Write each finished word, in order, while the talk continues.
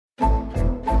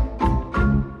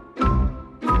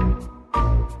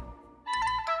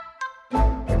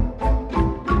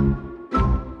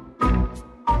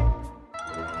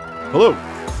Hello,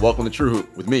 welcome to True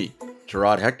Hoop with me,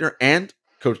 Gerard Hector, and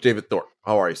Coach David Thorpe.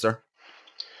 How are you, sir?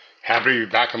 Happy to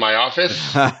be back in my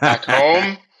office, back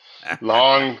home.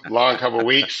 Long couple of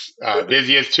weeks.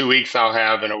 Busiest 2 weeks I'll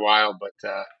have in a while, but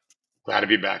glad to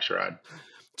be back, Sherrod.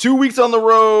 2 weeks on the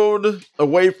road,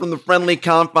 away from the friendly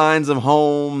confines of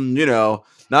home. Now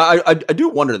I do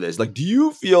wonder this. Like, do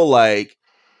you feel like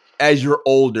as you're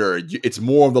older, it's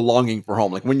more of the longing for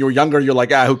home? Like when you're younger, you're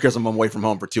like, who cares? I'm away from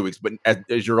home for 2 weeks. But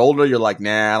as you're older, you're like,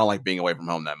 nah, I don't like being away from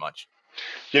home that much.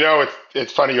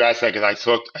 It's funny you asked that because I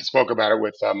spoke about it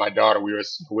with my daughter. We were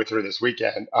with her this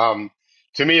weekend.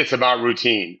 To me, it's about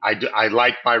routine. I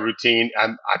like my routine.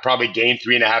 I probably gained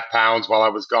 3.5 pounds while I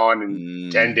was gone in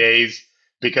 10 days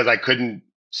because I couldn't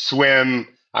swim.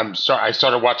 I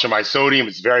started watching my sodium.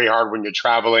 It's very hard when you're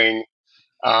traveling.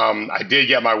 I did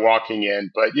get my walking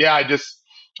in, but yeah,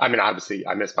 obviously,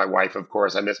 I miss my wife. Of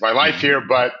course, I miss my life here,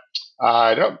 but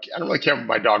I don't really care about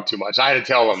my dog too much. I had to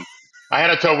tell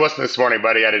Wilson this morning,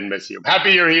 buddy, I didn't miss you.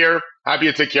 Happy you're here. Happy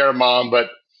you took care of mom,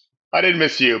 but I didn't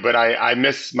miss you. But I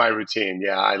miss my routine.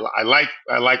 Yeah, I like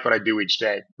what I do each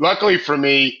day. Luckily for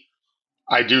me,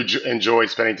 I do enjoy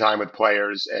spending time with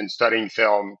players and studying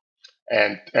film.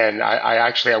 And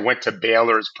I went to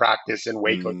Baylor's practice in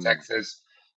Waco, Mm, Texas,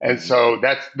 and mhm. so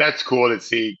that's cool to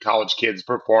see college kids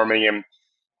performing. And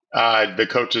the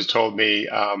coaches told me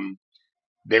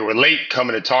they were late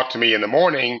coming to talk to me in the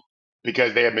morning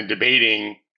because they had been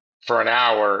debating for an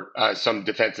hour some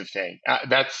defensive thing.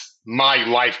 That's my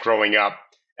life growing up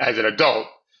as an adult,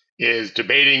 is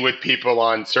debating with people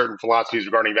on certain philosophies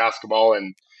regarding basketball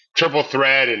and triple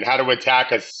threat and how to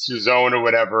attack a zone or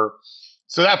whatever.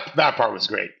 So that part was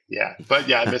great. Yeah. But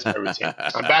yeah, I miss my routine.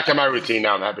 I'm back in my routine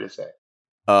now, I'm happy to say.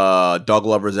 Dog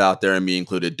lovers out there and me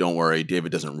included, don't worry,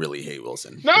 David doesn't really hate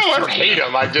Wilson. No, I Just don't so you hate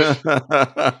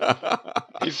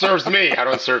him. He serves me. I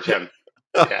don't serve him.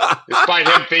 Yeah. Despite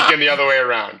him thinking the other way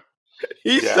around.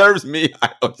 He Yeah. serves me. I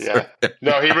don't Yeah. serve him.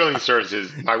 No, he really serves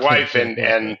my wife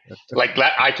and like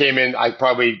I came in, I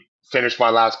probably finished my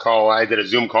last call. I did a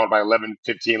Zoom call by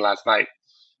 11:15 last night.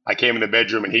 I came in the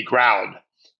bedroom and he growled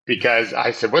because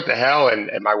I said, "What the hell?" And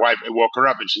my wife woke her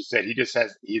up and she said, "He just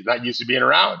says he's not used to being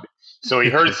around." So he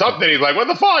heard something. He's like, "What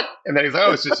the fuck?" And then he's like,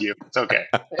 "Oh, it's just you. It's okay."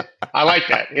 I like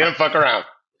that. He don't fuck around.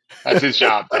 That's his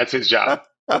job. That's his job.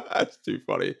 That's too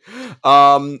funny.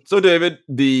 So David,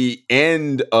 the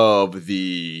end of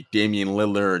the Damian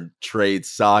Lillard trade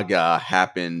saga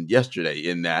happened yesterday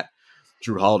in that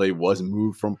Jrue Holiday was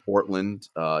moved from Portland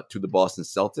to the Boston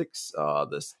Celtics.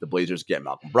 The Blazers get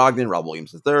Malcolm Brogdon, Rob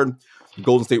Williams III, the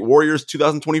Golden State Warriors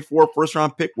 2024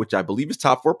 first-round pick, which I believe is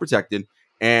top 4 protected,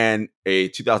 and a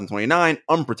 2029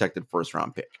 unprotected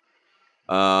first-round pick.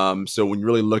 So when you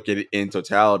really look at it in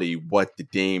totality, what the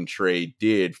Dame trade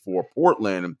did for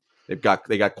Portland, they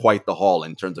got quite the haul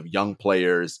in terms of young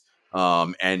players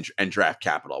and draft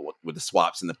capital with the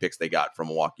swaps and the picks they got from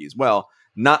Milwaukee as well.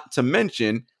 Not to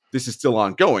mention, this is still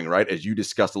ongoing, right? As you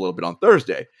discussed a little bit on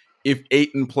Thursday. If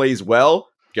Ayton plays well,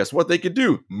 guess what they could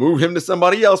do? Move him to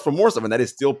somebody else for more stuff. And that is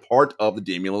still part of the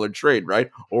Damian Lillard trade,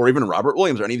 right? Or even Robert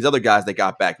Williams or any of these other guys they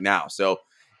got back now. So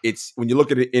it's when you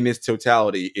look at it in its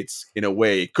totality, it's in a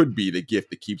way, it could be the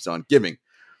gift that keeps on giving.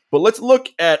 But let's look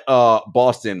at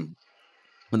Boston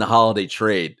and the Holiday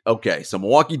trade. Okay, so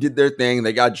Milwaukee did their thing.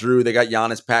 They got Jrue, they got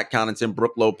Giannis, Pat Connaughton,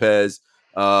 Brooke Lopez.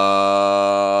 Who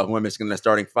am I missing in the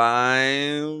starting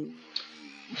five?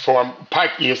 For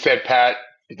Pike, you said Pat.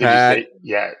 Did you Pat, say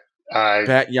yeah?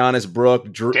 Pat, Giannis, Brooke,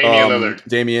 Jrue, Damian Lillard.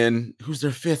 Damian. Who's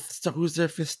their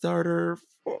fifth starter?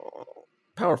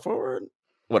 Power forward.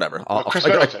 Whatever. Chris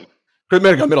Middleton. Chris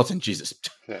Middleton. Jesus.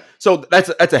 Yeah. So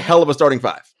that's a hell of a starting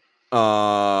five.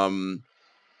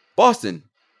 Boston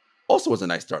also was a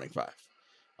nice starting five.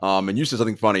 And you said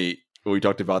something funny when we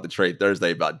talked about the trade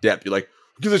Thursday about depth. You're like,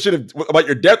 who gives a shit about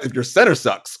your depth if your center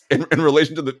sucks in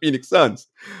relation to the Phoenix Suns?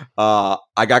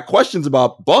 I got questions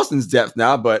about Boston's depth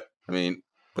now, but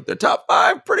their top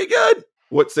five pretty good.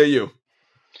 What say you?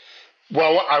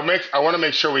 Well, I want to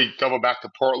make sure we double back to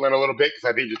Portland a little bit because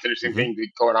I think there's interesting things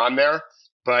going on there.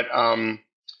 But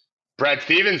Brad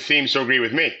Stevens seems to agree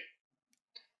with me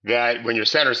that when your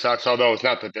center sucks, although it's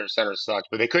not that their center sucks,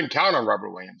 but they couldn't count on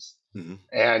Robert Williams,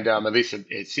 and at least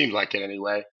it seems like it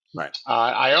anyway. Right.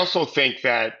 I also think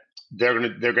that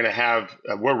they're gonna have.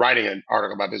 We're writing an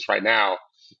article about this right now,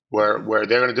 where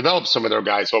they're going to develop some of their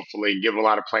guys, hopefully, and give them a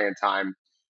lot of playing time.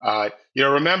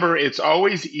 Remember, it's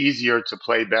always easier to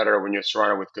play better when you're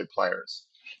surrounded with good players.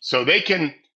 So they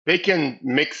can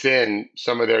mix in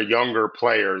some of their younger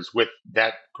players with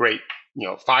that great,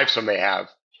 fivesome they have,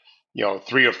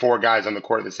 3 or 4 guys on the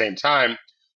court at the same time,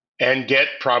 and get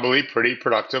probably pretty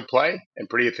productive play and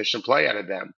pretty efficient play out of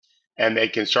them. and they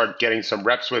can start getting some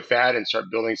reps with that and start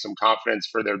building some confidence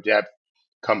for their depth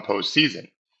come postseason.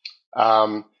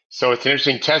 So it's an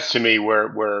interesting test to me where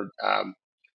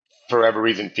for whatever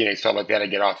reason Phoenix felt like they had to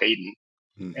get off Aiton,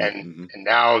 Mm-hmm, and mm-hmm, and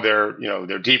now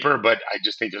they're deeper, but I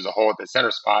just think there's a hole at the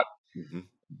center spot.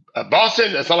 mm-hmm.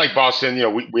 Boston, it's not like Boston.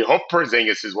 We hope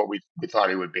Porzingis is what we thought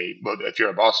he would be. Well, if you're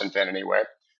a Boston fan anyway,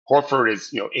 Horford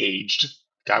is aged.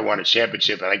 Guy won a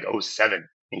championship I think '07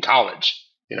 in college.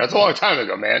 It's a long time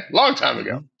ago, man, long time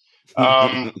ago.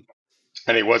 Mm-hmm.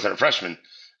 And he wasn't a freshman.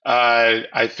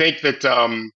 I think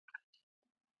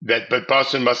but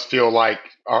Boston must feel like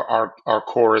our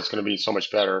core is going to be so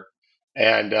much better,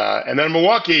 and then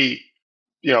Milwaukee,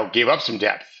 gave up some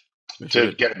depth They sure to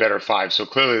did. get a better five. So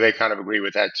clearly they kind of agree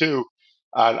with that too.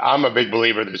 I'm a big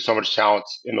believer there's so much talent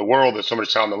in the world. There's so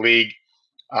much talent in the league.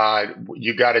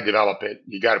 You got to develop it.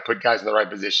 You got to put guys in the right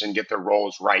position, get their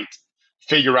roles right,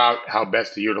 figure out how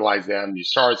best to utilize them. Your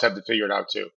stars have to figure it out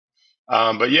too.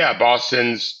 But yeah,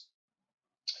 Boston's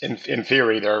in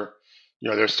theory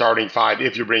they're starting five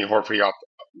if you're bringing Horford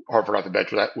off the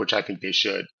bench, which I think they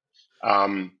should.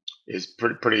 Is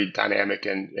pretty dynamic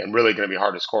and really going to be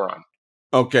hard to score on.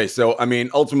 Okay, so I mean,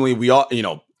 ultimately, we all,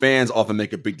 fans often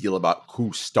make a big deal about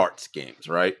who starts games,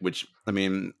 right? Which, I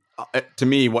mean, to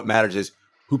me, what matters is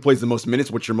who plays the most minutes,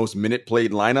 what's your most minute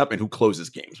played lineup, and who closes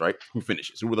games, right? Who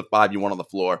finishes? Who are the five you want on the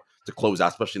floor to close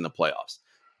out, especially in the playoffs?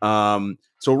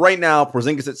 So right now,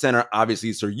 Porzingis at center,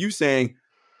 obviously. So you saying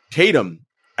Tatum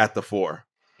at the four,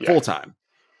 Yeah. full time,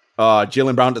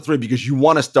 Jaylen Brown at three, because you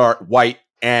want to start White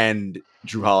and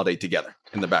Jrue Holiday together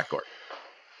in the backcourt.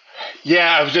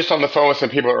 Yeah, I was just on the phone with some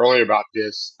people earlier about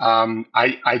this.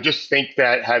 I just think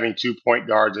that having 2 point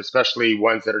guards, especially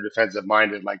ones that are defensive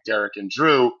minded like Derek and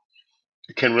Jrue,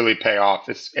 can really pay off.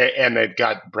 And they've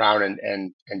got Brown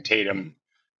and Tatum,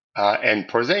 Mm-hmm. and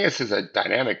Porzingis is a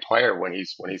dynamic player when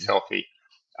he's healthy.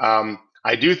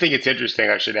 I do think it's interesting.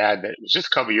 I should add that it was just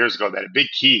a couple years ago that a big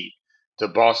key to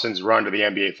Boston's run to the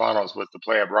NBA Finals was the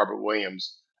play of Robert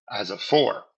Williams as a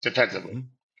four defensively,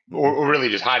 Mm-hmm. or really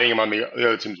just hiding him on the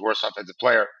other team's worst offensive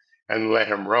player and let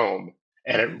him roam,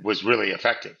 and Mm-hmm. it was really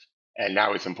effective. And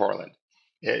now he's in Portland.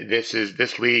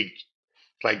 This league,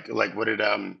 like what did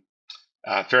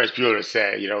Ferris Bueller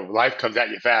say? Life comes at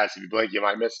you fast. If you blink, you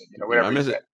might miss it. You might Whatever he miss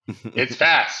said. it. It's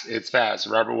fast. It's fast.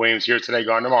 Robert Williams here today,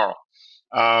 gone tomorrow.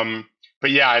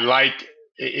 But yeah, I like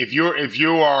if you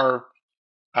are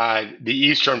the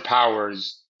Eastern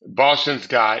Powers. Boston's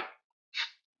got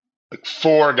like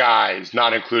four guys,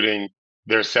 not including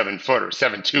their 7-footer,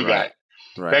 7'2" guy Right.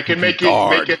 Right. that Who can can make it make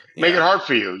guard? it make it Yeah. hard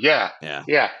for you. Yeah, Yeah.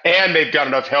 yeah, and they've got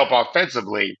enough help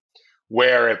offensively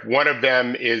where if one of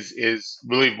them is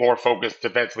really more focused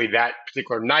defensively that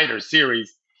particular night or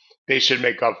series, they should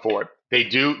make up for it. They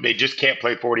do. They just can't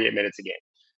play 48 minutes a game,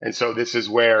 and so this is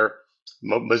where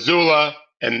Missoula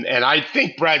and I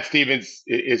think Brad Stevens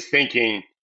is thinking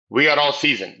we got all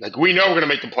season. Like we know we're going to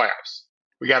make the playoffs.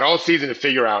 We got all season to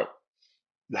figure out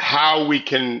how we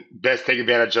can best take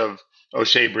advantage of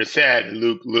O'Shea Brissett,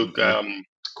 Luke Mm-hmm.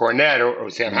 Cornett, or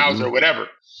Sam Hauser, Mm-hmm. or whatever.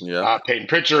 Yeah. Peyton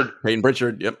Pritchard. Peyton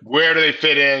Pritchard. Yep. Where do they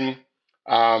fit in?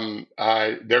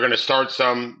 They're going to start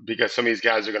some because some of these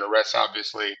guys are going to rest.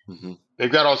 Obviously, Mm-hmm.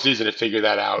 they've got all season to figure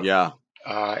that out. Yeah.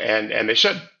 And they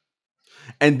should.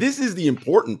 And this is the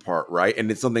important part, right?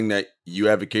 And it's something that you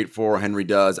advocate for, Henry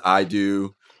does, I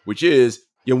do, which is,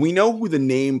 we know who the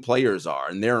name players are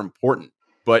and they're important.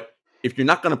 But if you're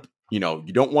not going to, you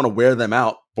don't want to wear them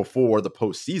out before the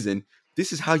postseason,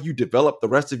 this is how you develop the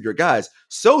rest of your guys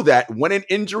so that when an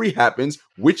injury happens,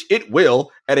 which it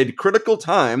will at a critical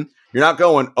time, you're not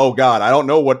going, oh God, I don't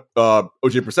know what OJ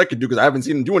Brissett can do because I haven't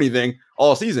seen him do anything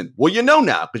all season. Well, you know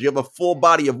now because you have a full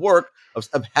body of work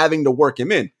of having to work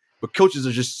him in. But coaches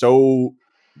are just so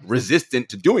resistant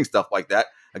to doing stuff like that.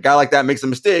 A guy like that makes a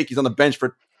mistake. He's on the bench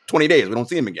for 20 days. We don't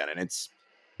see him again. And it's,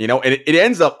 and it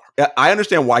ends up, I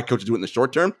understand why coaches do it in the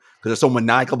short term because they're so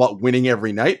maniacal about winning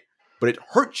every night, but it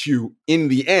hurts you in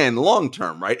the end, long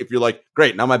term, right? If you're like,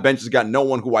 great, now my bench has got no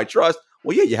one who I trust.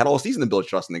 Well, yeah, you had all season to build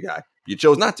trust in the guy. You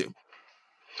chose not to.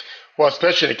 Well,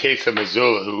 especially in the case of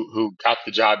Missoula, who got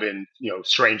the job in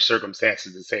strange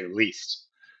circumstances to say the least.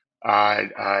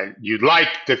 You'd like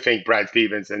to think Brad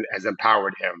Stevens has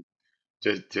empowered him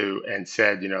to and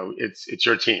said, it's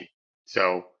your team.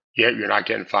 So yeah, you're not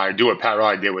getting fired. Do what Pat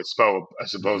Riley did with Spo,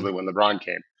 supposedly when LeBron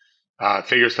came.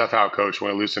 Figure stuff out, coach. We're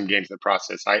going to lose some games in the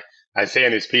process. I say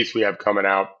in this piece we have coming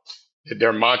out that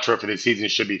their mantra for the season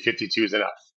should be 52 is enough,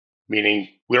 meaning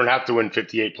we don't have to win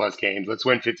 58 plus games. Let's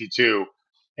win 52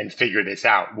 and figure this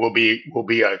out. We'll be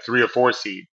a 3 or 4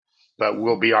 seed, but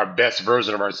we'll be our best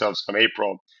version of ourselves come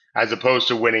April. as opposed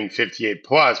to winning 58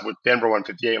 plus, which Denver won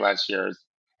 58 last year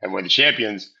and were the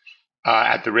champions,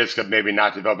 at the risk of maybe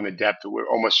not developing the depth that we're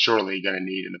almost surely going to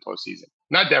need in the postseason.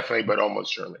 Not definitely, but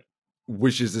almost surely.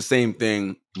 Which is the same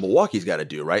thing Milwaukee's got to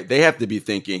do, right? They have to be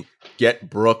thinking, get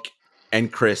Brooke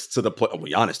and Chris to the play.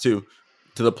 Well, Giannis too,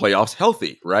 to the playoffs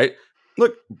healthy, right?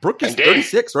 Look, Brooke is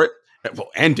 36, right? Well,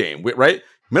 and Dame, right?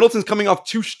 Middleton's coming off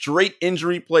 2 straight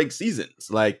injury-plagued seasons.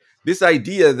 Like, this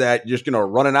idea that you're just going to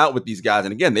run it out with these guys,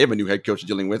 and again, they have a new head coach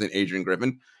dealing with in Adrian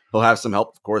Griffin. He'll have some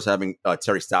help, of course, having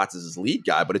Terry Stotts as his lead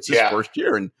guy, but it's his first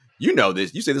year, and you know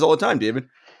this. You say this all the time, David.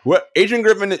 Adrian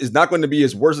Griffin is not going to be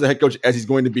as worse as a head coach as he's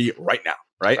going to be right now,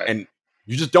 right? And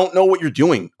you just don't know what you're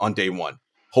doing on day one.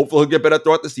 Hopefully he'll get better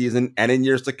throughout the season and in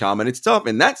years to come. And it's tough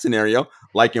in that scenario,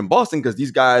 like in Boston, because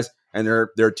these guys and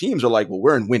their teams are like, well,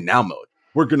 we're in win now mode.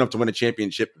 We're good enough to win a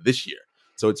championship this year.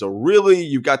 So it's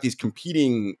you've got these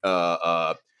competing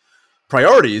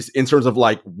priorities in terms of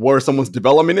like where someone's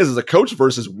development is as a coach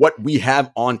versus what we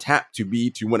have on tap to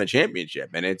win a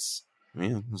championship. And that's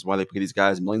why they pay these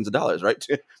guys millions of dollars, right?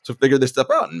 To figure this stuff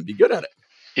out and be good at it.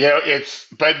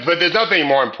 But there's nothing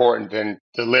more important than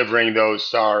delivering those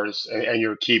stars and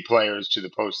your key players to the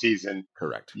postseason.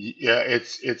 Correct. Yeah,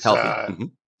 it's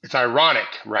healthy. It's ironic,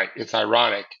 right? It's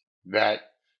ironic that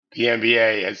the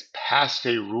NBA has passed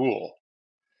a rule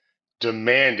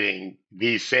demanding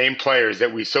these same players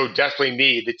that we so desperately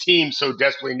need, the team so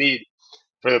desperately need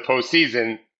for the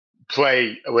postseason,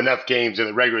 play enough games in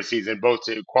the regular season, both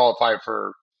to qualify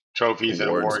for trophies and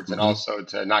awards, and also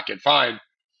to not get fined.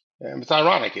 And it's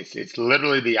ironic. It's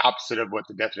literally the opposite of what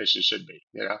the definition should be.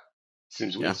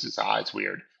 Seems it's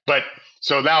weird. But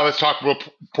so now let's talk about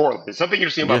Portland. There's something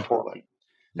interesting about Portland.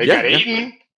 They got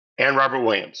Ayton and Robert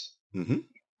Williams. Mm-hmm.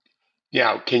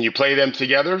 Now, can you play them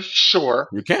together? Sure.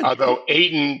 You can. Although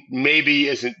Ayton maybe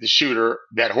isn't the shooter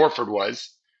that Horford was,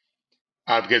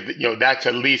 because that's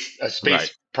at least a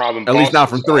space problem. At least not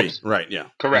from 3. Right. Yeah.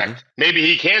 Correct. Mm-hmm. Maybe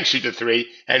he can shoot the 3,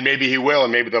 and maybe he will,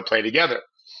 and maybe they'll play together.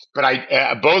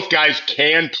 But both guys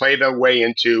can play their way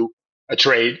into a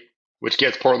trade, which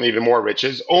gets Portland even more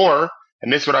riches. Or,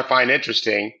 and this is what I find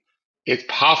interesting, it's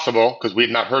possible, because we've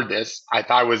not heard this. I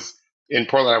thought it was in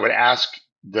Portland, I would ask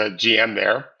the GM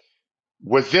there,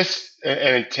 was this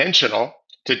an intentional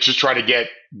to just try to get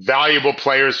valuable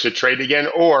players to trade again?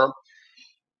 Or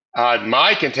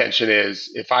my contention is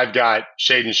if I've got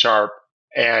Shaedon Sharp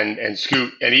and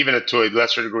Scoot, and even to a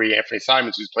lesser degree, Anthony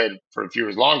Simons, who's played for a few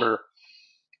years longer,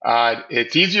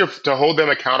 it's easier to hold them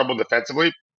accountable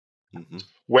defensively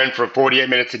when for 48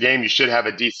 minutes a game, you should have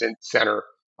a decent center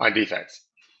on defense.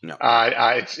 No.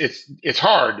 It's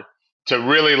hard to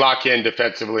really lock in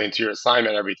defensively into your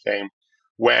assignment, everything,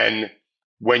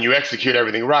 when you execute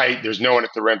everything right, there's no one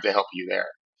at the rim to help you there.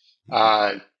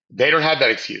 They don't have that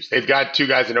excuse. They've got 2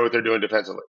 guys that know what they're doing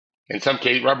defensively. In some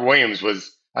case, Robert Williams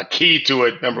was a key to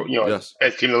a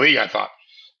best team in the league, I thought.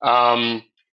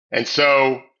 And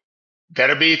so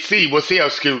that'll be we'll see how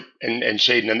Scoot and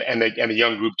Shaedon and the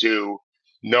young group do,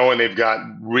 knowing they've got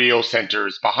real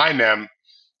centers behind them,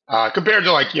 compared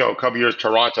to a couple years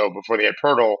Toronto before they had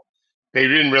Pirtle. They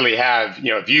didn't really have,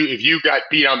 if you got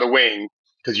beat on the wing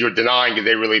because you're denying that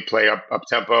they really play up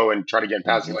tempo and try to get in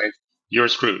passing lanes, you're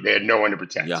screwed. They had no one to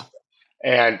protect. Yeah.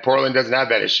 And Portland doesn't have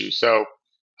that issue. So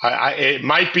it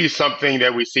might be something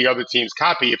that we see other teams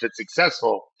copy if it's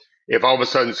successful. If all of a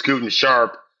sudden Scoot and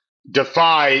Sharp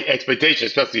defy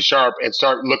expectations, especially Sharp, and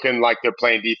start looking like they're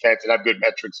playing defense and have good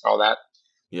metrics and all that,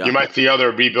 you might see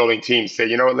other rebuilding teams say,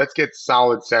 let's get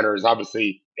solid centers.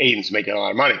 Obviously, Aiden's making a lot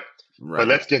of money. Right. But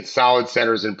let's get solid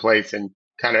centers in place and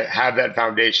kind of have that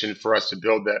foundation for us to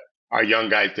build our young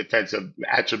guys' defensive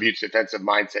attributes, defensive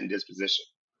mindset, and disposition.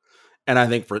 And I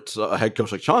think for a head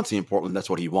coach like Chauncey in Portland, that's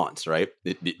what he wants, right?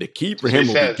 The key for him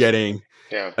will be getting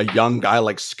a young guy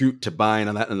like Scoot to buy in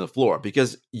on that on the floor,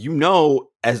 because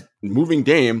as moving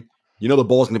Dame, the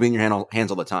ball's going to be in your hands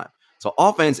all the time. So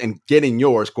offense and getting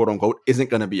yours, quote unquote,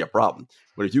 isn't going to be a problem.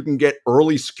 But if you can get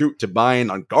early Scoot to buy in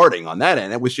on guarding on that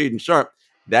end, and with Shaedon Sharp,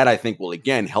 that I think will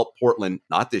again help Portland,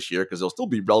 not this year because they'll still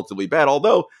be relatively bad.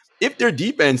 Although if their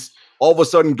defense all of a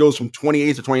sudden goes from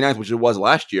 28th to 29th, which it was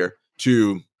last year,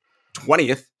 to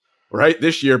 20th, right,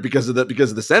 this year because of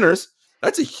the centers,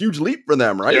 that's a huge leap for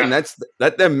them, right? Yeah. And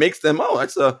that then makes them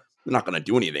they're not going to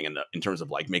do anything in terms of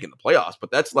like making the playoffs,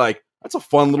 but that's a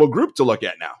fun little group to look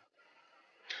at now.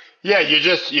 Yeah,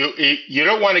 you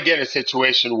don't want to get in a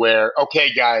situation where,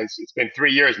 okay, guys, it's been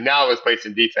 3 years, now let's play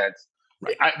some defense.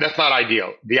 Right. That's not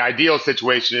ideal. The ideal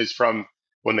situation is from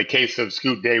when the case of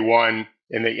Scoot day 1,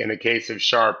 in the case of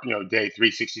Sharp, day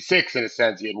 366 in a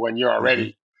sense, he had 1 year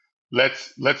already.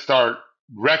 Let's start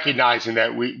recognizing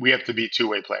that we have to be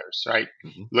two-way players, right?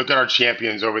 Mm-hmm. Look at our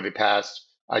champions over the past.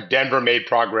 Denver made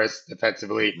progress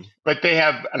defensively, Mm-hmm. but they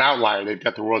have an outlier. They've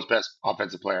got the world's best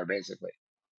offensive player, basically,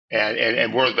 and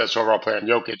Mm-hmm. world's best overall player in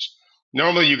Jokic.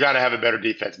 Normally, you got to have a better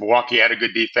defense. Milwaukee had a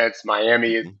good defense.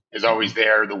 Miami is Mm-hmm. always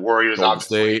there. The Warriors, Golden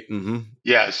obviously. State. Mm-hmm.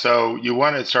 Yeah, so you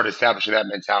want to start establishing that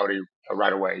mentality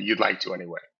right away. You'd like to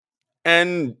anyway.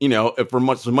 And, if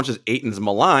for as much as Ayton's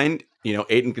maligned,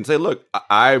 Ayton can say, look,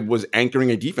 I was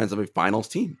anchoring a defense of a finals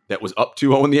team that was up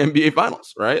 2-0 in the NBA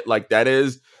finals, right? Like that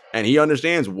is, and he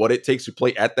understands what it takes to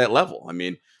play at that level. I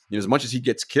mean, as much as he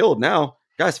gets killed now,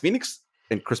 guys, Phoenix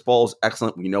and Chris Paul is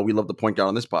excellent. We know we love to point out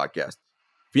on this podcast.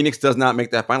 Phoenix does not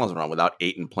make that finals run without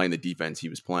Ayton playing the defense he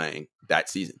was playing that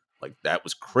season. Like that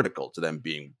was critical to them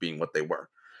being what they were.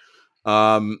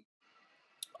 All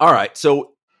right.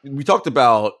 So we talked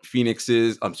about Phoenix.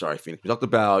 We talked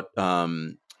about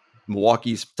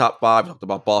Milwaukee's top 5. We talked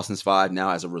about Boston's 5 now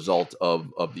as a result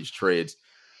of these trades.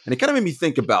 And it kind of made me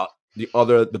think about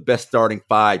the best starting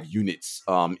 5 units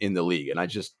in the league. And I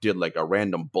just did like a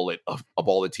random bullet of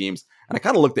all the teams. And I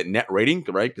kind of looked at net rating,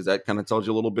 right? Because that kind of tells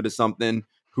you a little bit of something,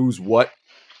 who's what.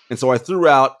 And so I threw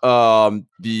out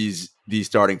these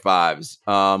starting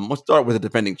 5s. Let's start with the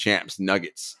defending champs,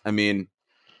 Nuggets. I mean,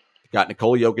 got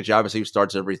Nikola Jokic, obviously, who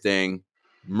starts everything.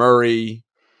 Murray,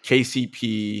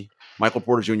 KCP, Michael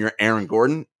Porter Jr., Aaron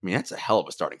Gordon. I mean, that's a hell of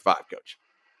a starting 5, Coach.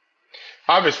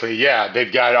 Obviously, yeah.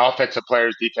 They've got offensive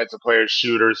players, defensive players,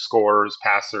 shooters, scorers,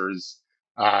 passers,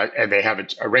 and they have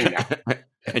a ring now.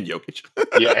 And Jokic.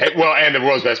 Yeah, well, and the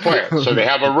world's best player. So they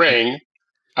have a ring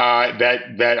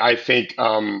that I think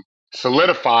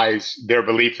solidifies their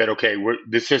belief that, okay,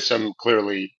 the system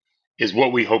clearly is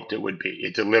what we hoped it would be.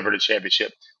 It delivered a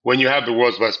championship. When you have the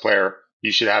world's best player,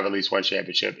 you should have at least one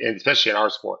championship, and especially in our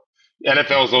sport.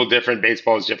 NFL is a little different.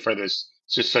 Baseball is different. It's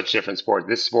just such different sport.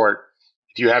 This sport,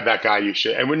 if you have that guy, you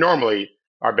should. And we normally,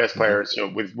 our best players,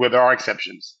 with our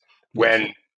exceptions,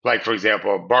 when, like, for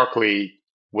example, Barkley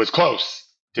was close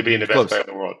to being the best player in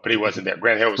the world, but he wasn't there.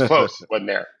 Grant Hill was close, wasn't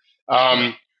there.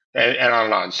 And on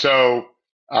and on. So,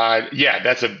 yeah,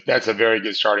 that's a very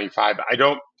good starting 5.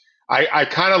 I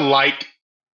kind of like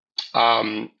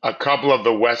a couple of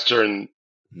the Western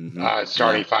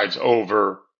starting 5s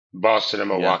over Boston and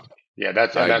Milwaukee. Yeah,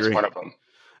 that's one of them.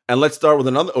 And let's start with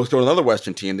another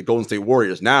Western team, the Golden State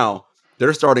Warriors. Now,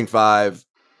 their starting 5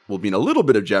 will be in a little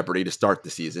bit of jeopardy to start the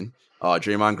season.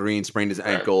 Draymond Green sprained his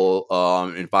ankle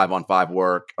in 5-on-5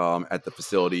 work at the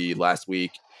facility last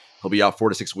week. He'll be out 4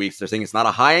 to 6 weeks. They're saying it's not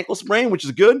a high ankle sprain, which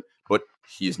is good, but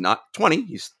he's not 20.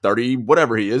 He's 30,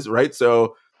 whatever he is, right?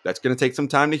 So that's going to take some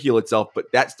time to heal itself. But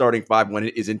that starting 5, when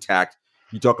it is intact,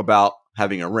 you talk about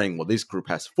having a ring. Well, this group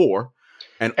has 4.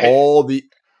 And all the...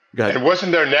 And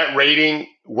wasn't their net rating,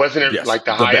 wasn't it like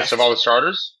the highest best of all the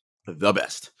starters? The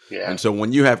best. Yeah. And so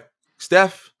when you have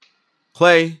Steph,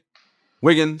 Clay,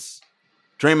 Wiggins,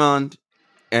 Draymond,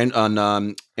 and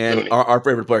our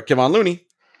favorite player, Kevon Looney,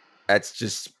 that's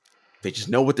just... They just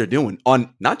know what they're doing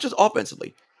on not just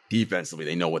offensively, defensively.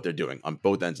 They know what they're doing on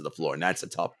both ends of the floor, and that's a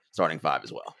tough starting 5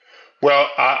 as well. Well,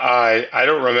 I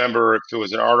don't remember if it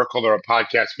was an article or a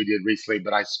podcast we did recently,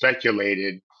 but I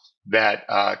speculated that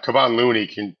Kevon Looney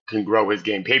can grow his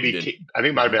game. Maybe I think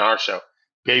it might have been our show.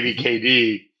 Maybe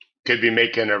KD could be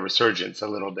making a resurgence a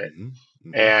little bit,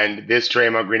 and this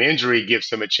Draymond Green injury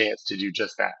gives him a chance to do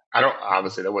just that.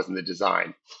 Obviously that wasn't the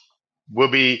design.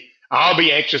 I'll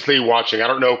be anxiously watching. I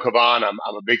don't know Kevon.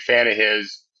 I'm a big fan of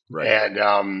his. Right.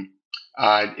 And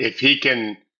if he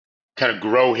can kind of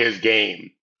grow his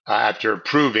game after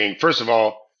proving, first of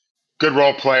all, good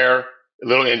role player, a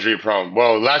little injury prone.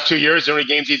 Well, the last 2 years, how many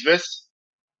games he's missed?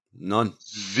 None.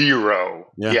 0.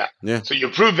 Yeah. So you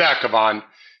prove that, Kevon.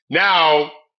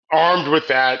 Now, armed with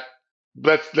that,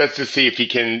 let's just see if he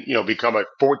can, become a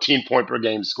 14-point per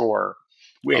game scorer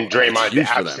in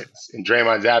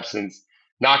Draymond's absence.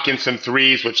 Knocking some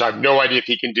threes, which I have no idea if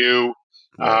he can do.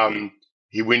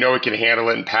 We know he can handle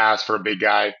it and pass for a big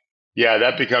guy. Yeah,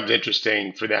 that becomes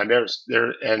interesting for them. Gary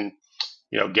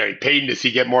Payton, does he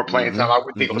get more playing time? I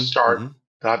would think he'll start.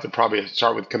 They'll have to probably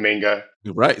start with Kuminga.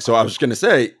 Right. So I was just going to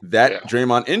say that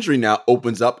Draymond injury now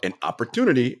opens up an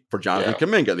opportunity for Jonathan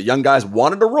Kuminga. The young guys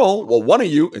wanted to roll. Well, one of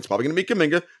you, it's probably going to be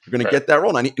Kuminga. You're going to get that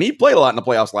role. And he played a lot in the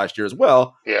playoffs last year as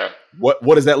well. Yeah. What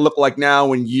does that look like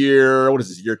now in year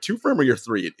 2 for him or year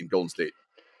 3 in Golden State?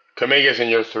 Kuminga's in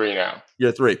year 3 now.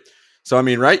 Year 3. So, I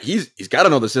mean, right, he's got to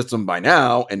know the system by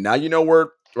now. And now you know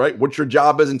what your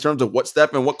job is in terms of what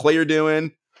Steph and what Clay you're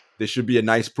doing. This should be a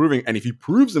nice proving. And if he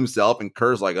proves himself and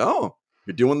Kerr's like, oh,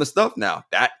 you're doing the stuff now,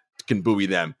 that can buoy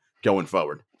them going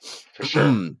forward. For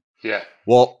sure. Yeah.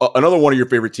 Well, another one of your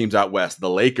favorite teams out west, the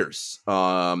Lakers.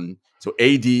 So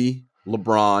AD,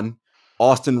 LeBron,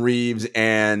 Austin Reeves,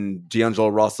 and D'Angelo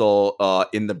Russell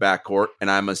in the backcourt. And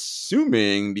I'm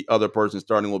assuming the other person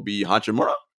starting will be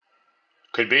Hachimura.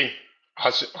 Could be.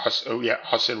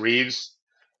 Austin Reeves.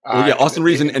 Well, yeah, Austin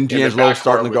Reeves and In the D'Angelo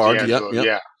starting backcourt the with guards. Yep, D'Angelo.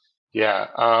 yep. Yeah.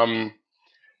 Yeah.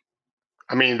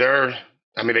 I mean,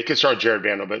 they could start Jared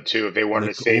Vanderbilt too if they wanted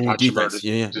to save Hachimura Defense.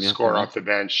 Yeah, to yeah. score off the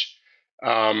bench.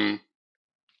 Um,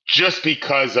 just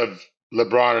because of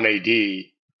LeBron and AD,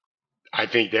 I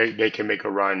think they can make a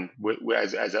run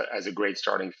as a great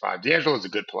starting five. D'Angelo is a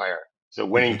good player. He's a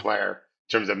winning Mm-hmm. player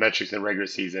in terms of metrics in regular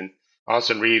season.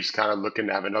 Austin Reeves kind of looking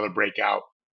to have another breakout,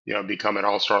 become an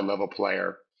all-star level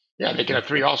player. Yeah, they can have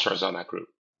three all-stars on that group.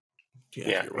 Yeah,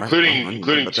 Yeah, you're right. Well, I didn't even think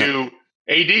including about that.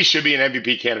 two. AD should be an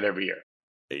MVP candidate every year.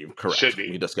 Correct. Should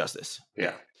be. We discussed this.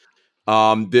 Yeah.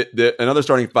 Another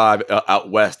starting five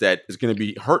out west that is going to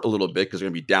be hurt a little bit because they're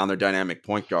going to be down their dynamic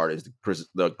point guard is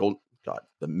the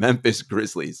Memphis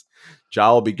Grizzlies.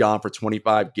 Ja will be gone for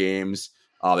 25 games.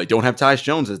 They don't have Tyus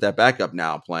Jones as that backup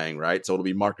now playing, right? So it'll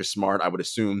be Marcus Smart, I would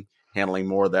assume, handling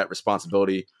more of that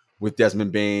responsibility with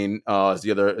Desmond Bane as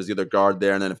the other guard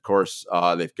there, and then of course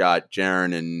they've got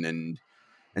Jaren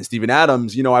and Steven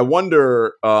Adams. I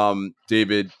wonder,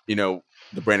 David,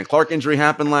 the Brandon Clark injury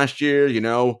happened last year.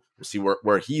 We'll see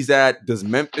where he's at. Does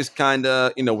Memphis kind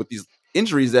of, with these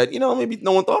injuries that, maybe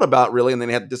no one thought about really, and then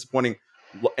they had the disappointing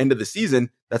end of the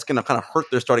season, that's going to kind of hurt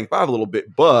their starting five a little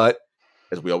bit. But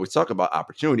as we always talk about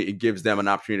opportunity, it gives them an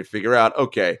opportunity to figure out,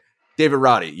 okay, David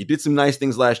Roddy, you did some nice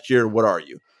things last year. What are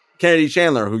you? Kennedy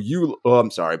Chandler,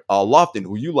 Lofton,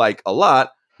 who you like a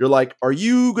lot. You're like, are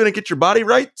you going to get your body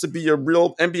right to be a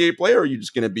real NBA player, or are you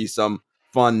just going to be some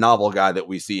fun, novel guy that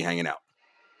we see hanging out?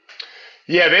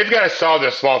 Yeah, they've got to solve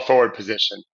their small forward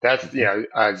position. That's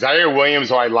Zaire Williams,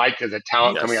 who I liked as a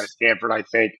talent coming out of Yes. Stanford, I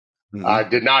think, Mm-hmm.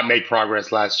 did not make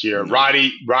progress last year. No.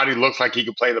 Roddy looks like he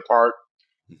could play the part.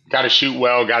 Got to shoot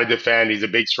well, got to defend. He's a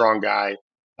big, strong guy.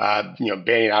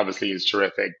 Bane obviously is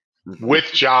terrific. Mm-hmm.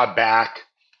 With Ja back,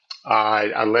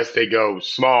 unless they go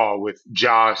small with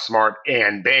Ja, Smart,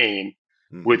 and Bane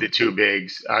with the two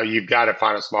bigs, you've got to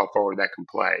find a small forward that can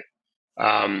play.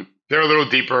 They're a little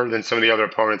deeper than some of the other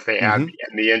opponents they have, and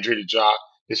the injury to Ja,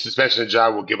 the suspension of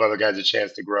Ja will give other guys a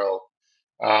chance to grow.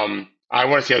 I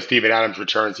want to see how Steven Adams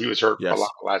returns. He was hurt a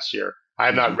lot last year. I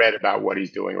have not read about what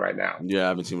he's doing right now. Yeah, I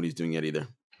haven't seen what he's doing yet either.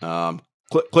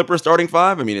 Clippers starting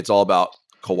five. I mean, it's all about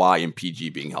Kawhi and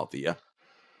PG being healthy. Yeah.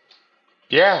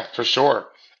 Yeah, for sure.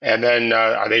 And then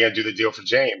are they going to do the deal for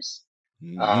James?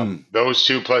 Those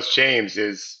two plus James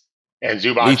and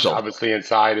Zubac lethal. Obviously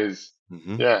inside is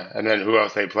yeah. And then who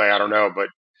else they play? I don't know, but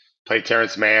play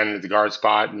Terrence Mann at the guard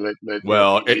spot and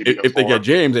if they get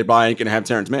James, they probably ain't going to have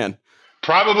Terrence Mann.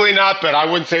 Probably not, but I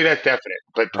wouldn't say that's definite.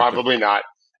 But probably not.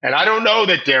 And I don't know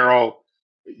that Daryl.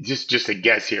 Just a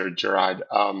guess here, Gerard.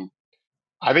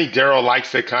 I think Daryl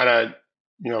likes to kind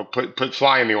of put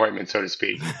fly in the ointment, so to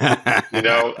speak.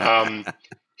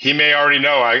 He may already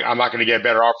know I'm not going to get a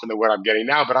better offer than what I'm getting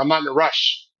now, but I'm not in a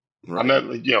rush. Right. I'm not,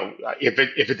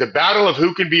 if it's a battle of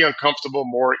who can be uncomfortable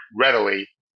more readily,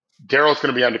 Daryl's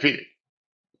going to be undefeated.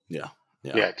 Yeah,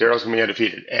 Daryl's going to be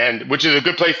undefeated, and which is a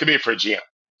good place to be for a GM.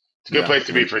 It's a good place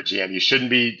to be for a GM. You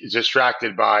shouldn't be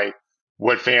distracted by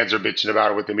what fans are bitching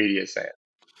about or what the media is saying.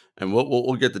 And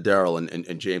we'll get to Daryl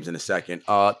and James in a second.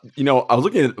 I was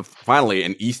looking at finally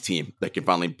an East team that can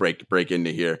finally break into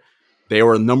here. They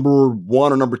were number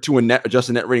one or number two in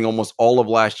adjusted net rating almost all of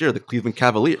last year, the Cleveland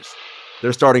Cavaliers.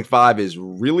 Their starting five is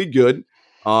really good.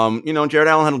 Jared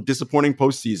Allen had a disappointing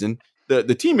postseason.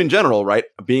 The team in general, right,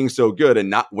 being so good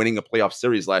and not winning a playoff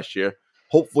series last year,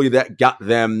 hopefully that got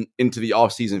them into the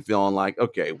offseason feeling like,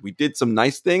 okay, we did some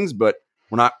nice things, but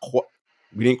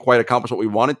we didn't quite accomplish what we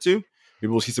wanted to. Maybe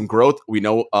we'll see some growth. We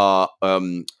know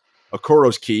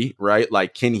Okoro's key, right?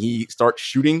 Like, can he start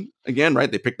shooting again,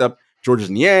 right? They picked up Georges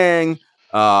Niang.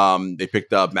 They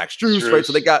picked up Max Strus, right?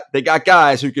 So they got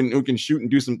guys who can shoot and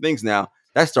do some things now.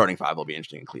 That starting five will be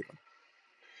interesting in Cleveland.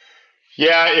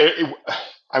 Yeah,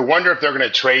 I wonder if they're going to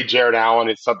trade Jared Allen.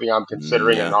 It's something I'm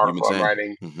considering in an article I'm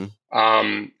writing.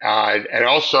 And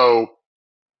also,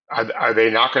 are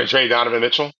they not going to trade Donovan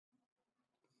Mitchell?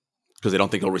 Because they don't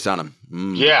think they'll resign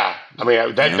him. Yeah, I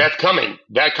mean that's coming.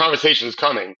 That conversation is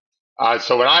coming.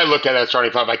 So when I look at that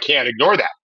starting five, I can't ignore that.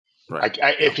 Right.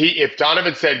 If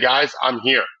Donovan said, "Guys, I'm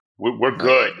here. We're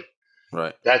good."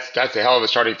 Right. That's a hell of a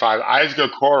starting five. Isaac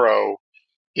Okoro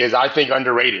is, I think,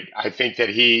 underrated. I think that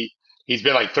he's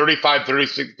been like 35,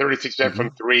 36%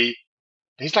 from three.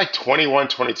 He's like 21,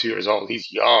 22 years old.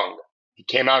 He's young. He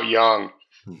came out young.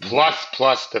 Plus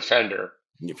defender.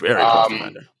 Very plus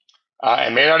defender.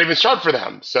 and may not even start for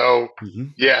them. So Mm-hmm.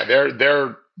 yeah,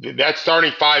 they're that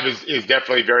starting five is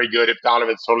definitely very good if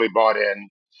Donovan's totally bought in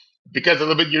because it's a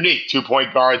little bit unique. 2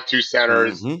 point guards, two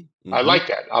centers. Mm-hmm. I Mm-hmm. like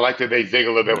that. I like that they zig a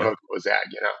little bit when Yeah. it was that.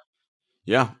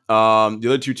 Yeah. The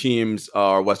other two teams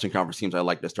are Western Conference teams. I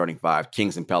like the starting five,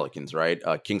 Kings and Pelicans, right?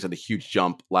 Kings had a huge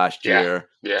jump last Yeah, year.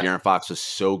 yeah. De'Aaron Fox was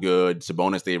so good.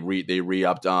 Sabonis, they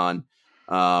re-upped on.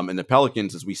 And the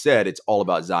Pelicans, as we said, it's all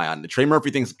about Zion. The Trey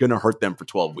Murphy thing's gonna hurt them for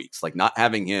 12 weeks. Like not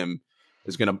having him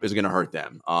is gonna hurt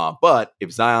them. But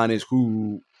if Zion is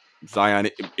who Zion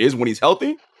is when he's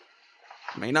healthy,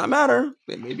 may not matter.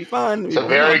 They may be fine. It's Maybe a going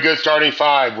very on. good starting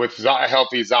five with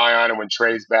healthy Zion and when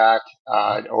Trey's back,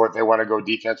 or if they want to go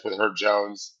defense with Herb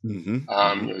Jones. Mm-hmm.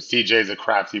 Mm-hmm. CJ's a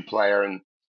crafty player and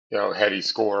heady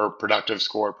scorer, productive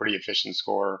scorer, pretty efficient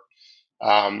scorer.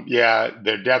 Yeah,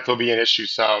 their depth will be an issue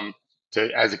some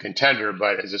as a contender,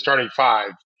 but as a starting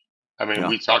five, I mean, Yeah.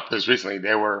 we talked this recently.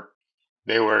 They were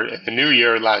in the new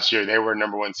year last year. They were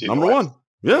number one seed in the Number West. one.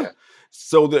 Yeah. Yeah,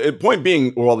 So the point being,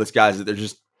 with all these guys, that they're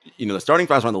just, the starting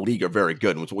fives around the league are very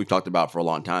good. And it's what we've talked about for a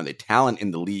long time. The talent in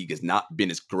the league has not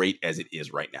been as great as it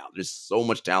is right now. There's so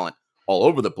much talent all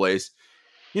over the place.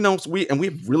 So we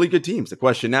have really good teams. The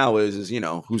question now is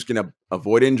who's going to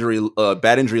avoid injury,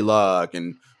 bad injury luck,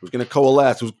 and who's going to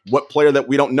coalesce? What player that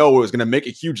we don't know is going to make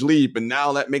a huge leap, and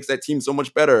now that makes that team so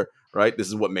much better, right? This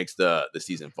is what makes the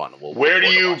season fun. We'll look where do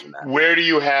forward to you watching that. where do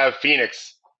you have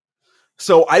Phoenix?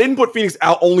 So I didn't put Phoenix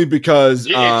out only because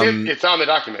It's on the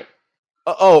document.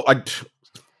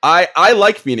 I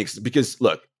like Phoenix because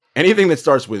look, anything that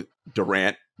starts with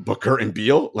Durant, Booker, and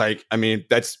Beal,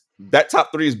 that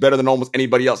top three is better than almost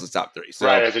anybody else's top three. So,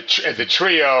 Right, as a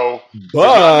trio,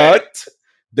 but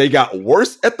they got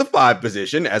worse at the five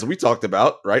position, as we talked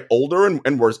about, right? Older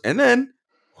and worse. And then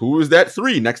who is that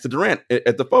three next to Durant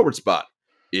at the forward spot?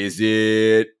 Is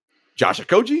it Josh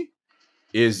Okogie?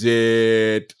 Is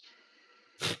it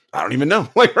I don't even know.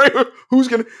 Like, right? Who's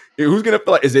gonna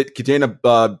fill out? Is it Katana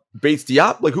Bates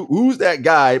Diop? Like, who's that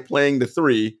guy playing the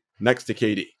three next to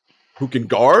KD, who can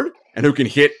guard and who can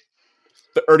hit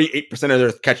 38% of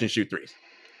their catch and shoot threes?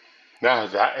 No,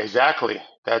 exactly.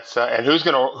 That's and who's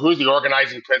the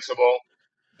organizing principal?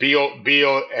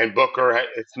 Beal and Booker.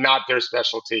 It's not their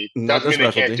specialty. Not Doesn't their mean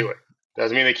they can't specialty. do it.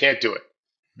 Doesn't mean they can't do it.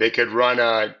 They could run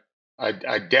a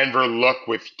Denver look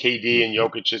with KD and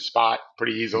Jokic's spot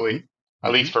pretty easily,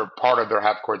 at least for part of their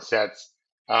half court sets.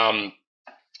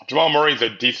 Jamal Murray's a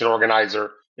decent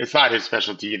organizer. It's not his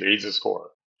specialty either. He's a scorer.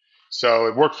 So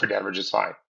it worked for Denver just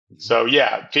fine. So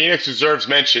yeah, Phoenix deserves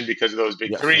mention because of those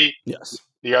big three. Yes.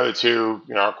 The other two,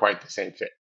 aren't quite the same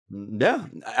fit. Yeah.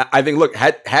 I think, look,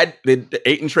 had the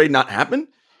Ayton trade not happened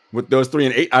with those 3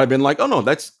 and 8, I'd have been like, oh no,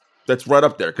 that's right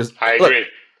up there. Because I agree.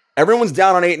 Everyone's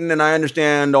down on Ayton, and I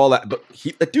understand all that, but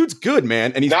the dude's good,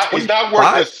 man, and he's not worth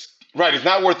this. Right, he's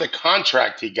not worth the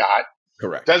contract he got.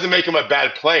 Correct. Doesn't make him a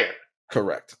bad player.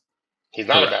 Correct. He's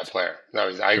not a bad player. No,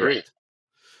 I agree.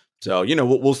 So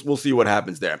we'll see what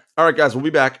happens there. All right, guys, we'll be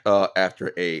back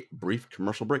after a brief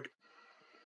commercial break.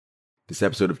 This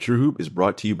episode of True Hoop is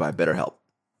brought to you by BetterHelp.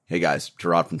 Hey guys,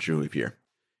 Gerard from True Hoop here.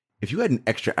 If you had an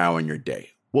extra hour in your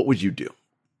day, what would you do?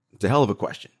 It's a hell of a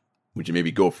question. Would you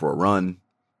maybe go for a run,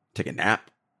 take a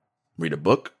nap, read a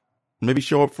book, or maybe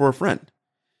show up for a friend?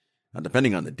 Now,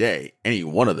 depending on the day, any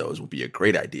one of those would be a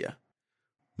great idea.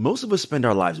 Most of us spend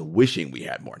our lives wishing we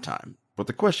had more time, but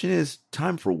the question is,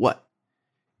 time for what?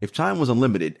 If time was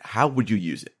unlimited, how would you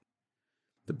use it?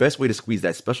 The best way to squeeze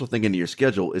that special thing into your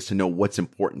schedule is to know what's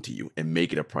important to you and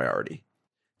make it a priority.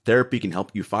 Therapy can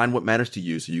help you find what matters to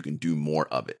you so you can do more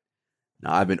of it.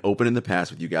 Now, I've been open in the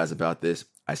past with you guys about this.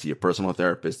 I see a personal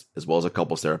therapist as well as a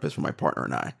couples therapist for my partner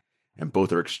and I, and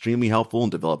both are extremely helpful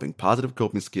in developing positive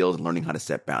coping skills and learning how to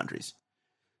set boundaries.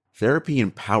 Therapy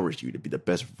empowers you to be the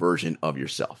best version of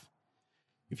yourself.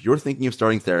 If you're thinking of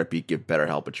starting therapy, give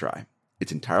BetterHelp a try.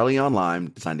 It's entirely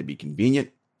online, designed to be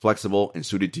convenient, flexible, and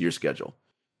suited to your schedule.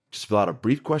 Just fill out a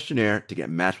brief questionnaire to get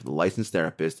matched with a licensed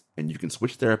therapist, and you can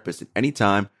switch therapists at any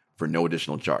time for no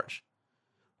additional charge.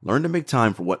 Learn to make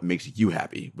time for what makes you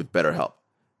happy with BetterHelp.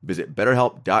 Visit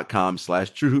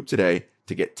betterhelp.com/truehoop today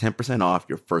to get 10% off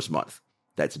your first month.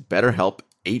 That's BetterHelp,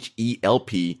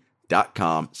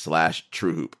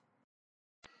 HELP.com/truehoop.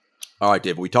 All right,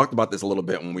 David, we talked about this a little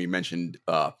bit when we mentioned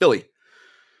Philly.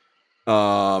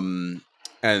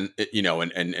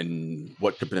 And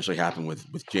what could potentially happen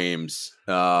with James.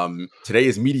 Today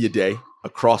is media day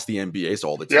across the NBA, so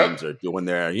all the teams are doing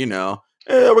their, hey,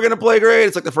 we're gonna play great.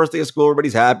 It's like the first day of school.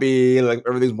 Everybody's happy. Like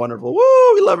everything's wonderful.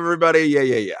 Woo! We love everybody.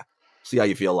 Yeah. See how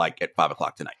you feel like at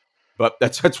 5:00 tonight. But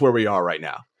that's where we are right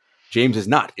now. James is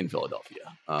not in Philadelphia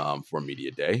for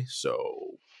media day,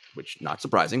 so which not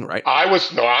surprising, right?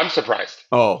 I'm surprised.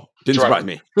 Oh, didn't surprise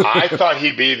me. I thought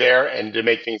he'd be there and to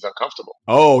make things uncomfortable.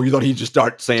 Oh, you thought he'd just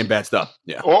start saying bad stuff.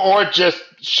 Yeah. Or just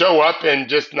show up and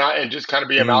just kind of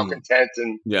be a malcontent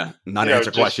and not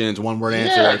answer questions, one word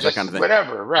answers, that kind of thing.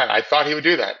 Whatever. Right. I thought he would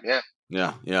do that.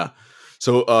 Yeah. Yeah.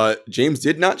 So James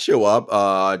did not show up.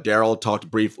 Daryl talked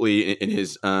briefly in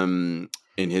his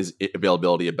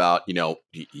availability about,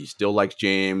 he still likes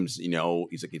James. He's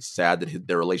like, it's sad that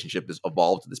their relationship has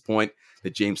evolved to this point,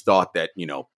 that James thought that,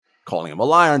 calling him a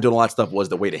liar and doing all that stuff was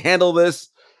the way to handle this.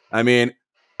 I mean,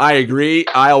 I agree.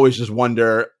 I always just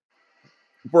wonder,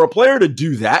 for a player to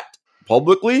do that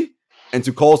publicly and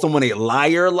to call someone a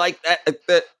liar like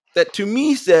that to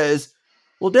me says,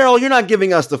 well, Daryl, you're not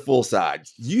giving us the full side.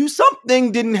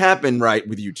 Something didn't happen right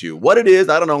with you two. What it is,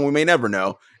 I don't know. We may never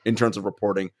know in terms of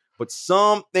reporting, but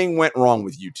something went wrong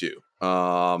with you two.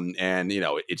 And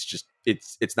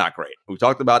it's not great. We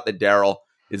talked about that Daryl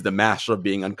is the master of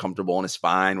being uncomfortable and is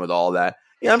fine with all that.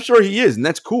 Yeah, I'm sure he is, and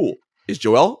that's cool. Is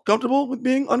Joel comfortable with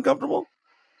being uncomfortable?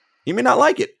 He may not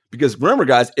like it, because remember,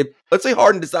 guys, if let's say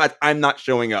Harden decides I'm not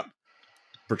showing up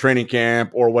for training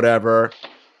camp or whatever,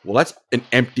 well, that's an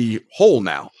empty hole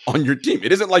now on your team.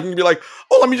 It isn't like you can be like,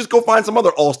 oh, let me just go find some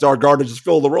other all-star guard to just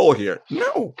fill the role here.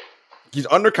 No, you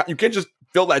can't just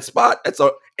fill that spot. That's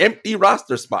an empty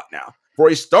roster spot now for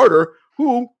a starter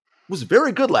who was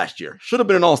very good last year. Should have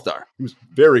been an all-star. He was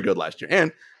very good last year.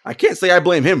 And I can't say I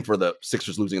blame him for the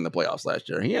Sixers losing in the playoffs last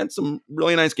year. He had some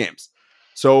really nice games.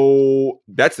 So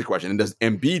that's the question. And does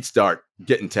Embiid start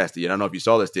getting tested? I don't know if you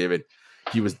saw this, David.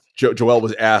 Joel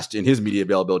was asked in his media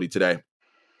availability today,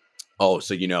 oh,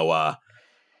 so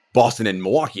Boston and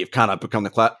Milwaukee have kind of become the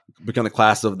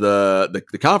class of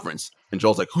the conference. And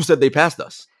Joel's like, who said they passed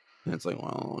us? And it's like,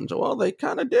 well, Joel, they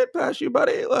kind of did pass you,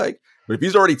 buddy. But if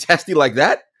he's already testy like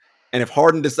that, and if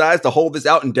Harden decides to hold this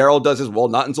out and Daryl does his, well,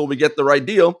 not until we get the right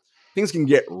deal, things can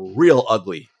get real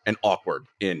ugly and awkward.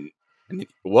 And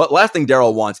what last thing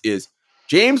Daryl wants is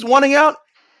James wanting out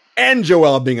and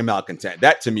Joel being a malcontent.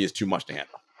 That to me is too much to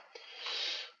handle.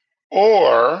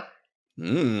 Or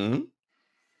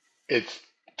it's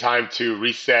time to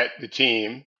reset the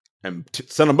team and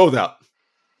send them both out.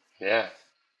 Yeah.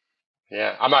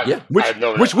 I'm not. Yeah. But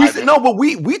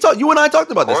we talked. You and I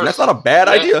talked about this, and that's not a bad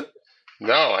idea.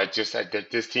 No,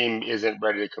 this team isn't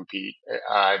ready to compete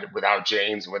without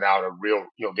James, without a real,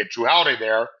 get Jrue Holiday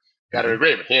there. That'd be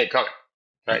great, but he ain't coming.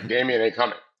 Right, Damian ain't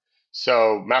coming.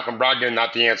 So Malcolm Brogdon,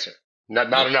 not the answer. Not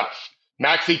enough.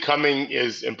 Maxey coming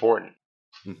is important.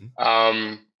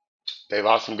 They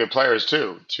lost some good players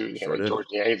too. George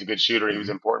Niang's a good shooter. He was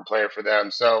an important player for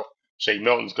them. So Shake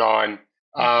Milton's gone.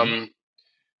 I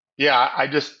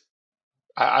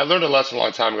learned a lesson a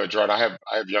long time ago, Jordan. I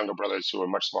have younger brothers who are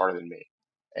much smarter than me.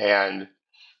 And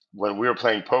when we were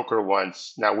playing poker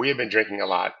once, now we have been drinking a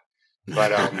lot,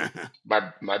 but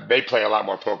they play a lot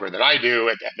more poker than I do.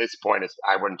 At this point,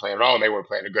 I wasn't playing at all, and they were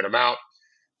playing a good amount.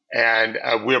 And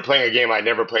we were playing a game I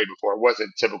never played before. It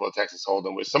wasn't typical Texas Hold'em.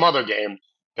 It was some other game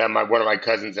that one of my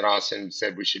cousins in Austin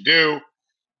said we should do.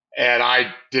 And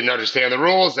I didn't understand the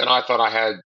rules, and I thought I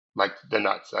had like the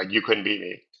nuts, like you couldn't beat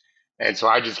me. And so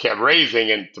I just kept raising,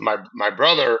 and to my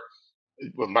brother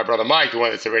Mike, the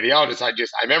one that's a radiologist,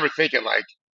 I remember thinking like,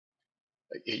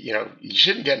 you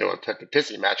shouldn't get into a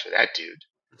pissing match with that dude.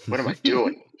 What am I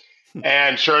doing?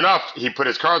 And sure enough, he put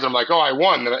his cards on. I'm like, oh, I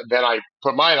won. Then I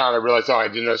put mine on. I realized, I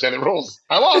didn't understand the rules.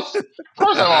 I lost. Of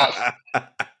course I lost.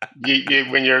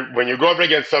 When you go up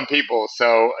against some people,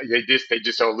 so they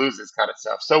just don't lose this kind of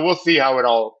stuff. So we'll see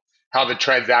how the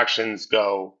transactions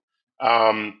go.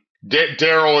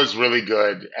 Daryl is really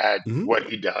good at what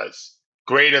he does.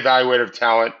 Great evaluator of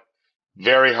talent,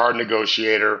 very hard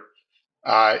negotiator.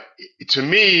 To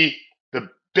me, the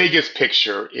biggest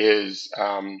picture is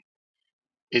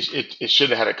it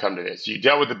shouldn't have had to come to this. You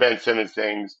dealt with the Ben Simmons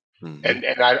things, and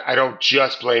I don't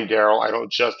just blame Daryl. I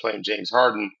don't just blame James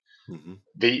Harden.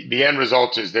 The end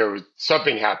result is there was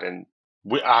something happened.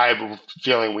 I have a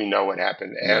feeling we know what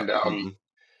happened,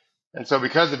 and so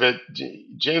because of it,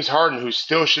 James Harden, who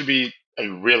still should be a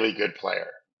really good player,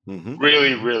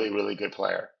 really, really, really good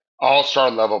player, all-star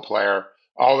level player,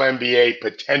 all-NBA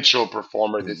potential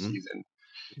performer this season,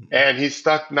 and he's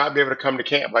stuck not being able to come to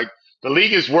camp. Like the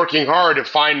league is working hard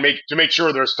to make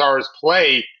sure their stars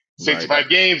play 65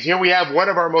 games. Here we have one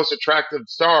of our most attractive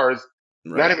stars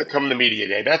not even coming to media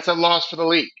day. That's a loss for the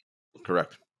league.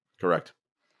 Correct.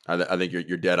 I think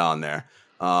you're dead on there.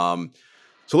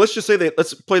 So let's just say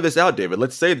let's play this out, David.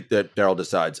 Let's say that Daryl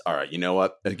decides, all right, you know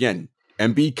what? Again,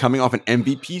 Embiid coming off an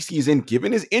MVP season,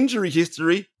 given his injury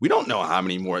history, we don't know how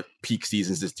many more peak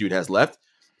seasons this dude has left.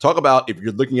 Talk about if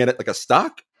you're looking at it like a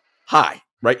stock, high.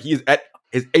 right? He is at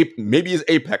maybe his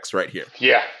apex right here.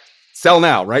 Yeah. Sell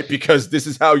now, right? Because this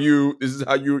is how you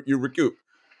recoup.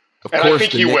 Of And I course,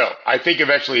 think he will. I think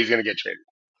eventually he's going to get traded.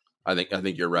 I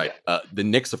think you're right. Yeah. The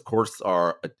Knicks, of course,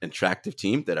 are an attractive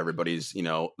team that everybody's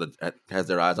that has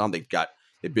their eyes on.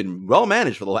 They've been well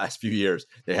managed for the last few years.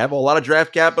 They have a lot of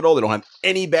draft capital. They don't have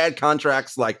any bad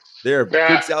contracts. Like they're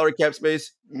good salary cap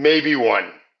space. Maybe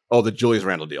one. Oh, the Julius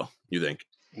Randle deal. You think?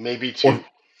 Maybe two. Or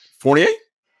Fournier?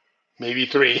 Maybe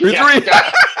three. Three. Who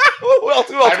else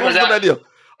was in that deal?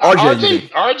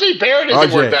 RJ Barrett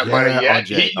isn't worth that money yet.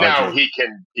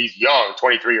 RJ. He's young,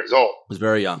 23 years old. He's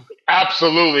very young.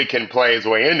 Absolutely can play his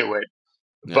way into it,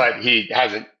 but he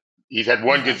hasn't. He's had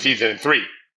one good season in 3.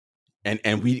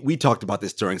 And we talked about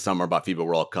this during summer about FIBA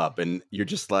World Cup, and you're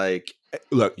just like,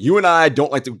 look, you and I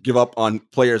don't like to give up on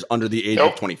players under the age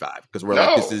of 25 because we're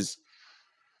like, this is.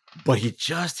 But he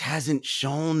just hasn't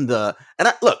shown look,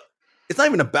 it's not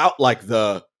even about like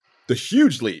the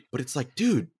huge leap, but it's like,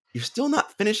 dude, you're still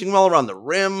not finishing well around the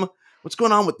rim. What's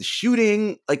going on with the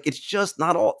shooting? Like, it's just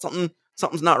not all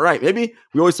something's not right. Maybe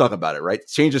we always talk about it, right?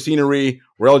 Change of scenery,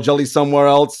 Royal Jelly somewhere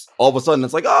else. All of a sudden,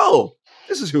 it's like, oh,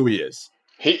 this is who he is.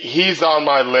 He's on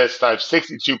my list. I have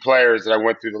 62 players that I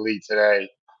went through the league today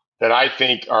that I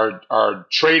think are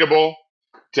tradable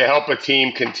to help a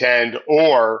team contend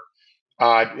or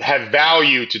have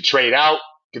value to trade out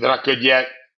because they're not good yet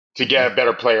to get a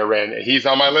better player in. And he's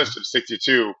on my list of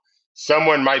 62.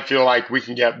 Someone might feel like we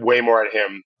can get way more at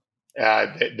him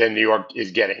than New York is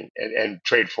getting and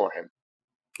trade for him.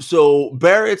 So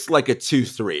Barrett's like a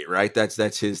 2-3, right?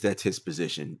 That's his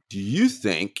position. Do you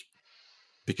think,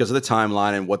 because of the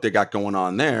timeline and what they got going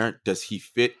on there, does he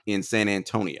fit in San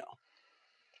Antonio?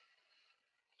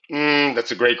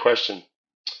 That's a great question.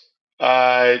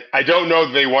 I don't know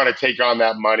that they want to take on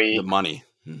that money. The money.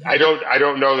 Mm-hmm. I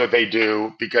don't know that they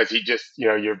do because he just, you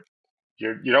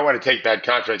don't want to take bad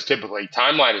contracts typically.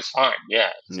 Timeline is fine. Yeah,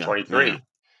 it's 23. Yeah.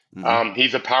 Mm-hmm.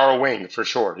 He's a power wing for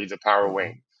sure. He's a power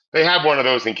wing. They have one of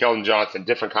those in Keldon Johnson,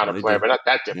 different kind of player, but not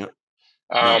that different.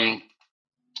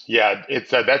 Yeah,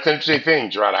 it's that's an interesting thing,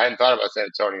 Gerard. I hadn't thought about San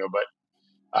Antonio,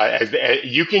 but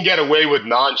you can get away with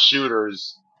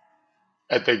non-shooters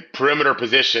at the perimeter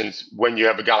positions when you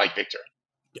have a guy like Victor.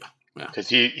 Yeah, because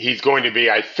he's going to be,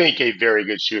 I think, a very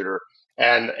good shooter.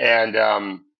 And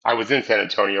I was in San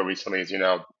Antonio recently, as you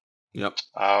know. Yep.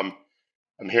 I'm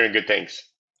hearing good things.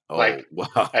 Wow.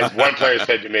 As one player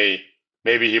said to me,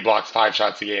 maybe he blocks 5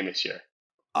 shots a game this year.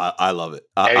 I love it.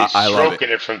 And he's stroking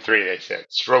it from 3. They said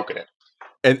stroking it.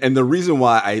 And the reason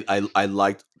why I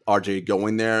liked RJ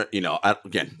going there,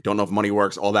 again, don't know if money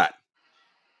works, all that.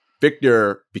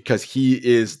 Victor, because he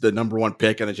is the number 1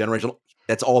 pick in the generation,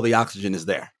 that's all the oxygen is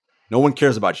there. No one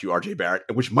cares about you, RJ Barrett,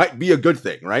 which might be a good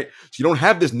thing, right? So you don't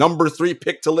have this number 3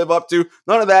 pick to live up to.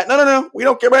 None of that. No. We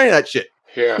don't care about any of that shit.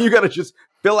 Yeah. You got to just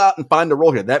fill out and find a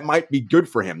role here. That might be good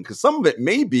for him because some of it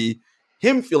may be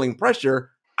him feeling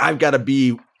pressure. I've got to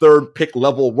be 3rd pick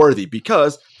level worthy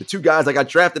because the 2 guys I got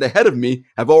drafted ahead of me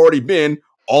have already been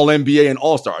all NBA and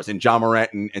all stars in John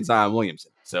Morant and Zion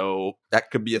Williamson. So that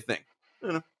could be a thing. I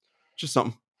don't know. Just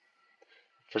something.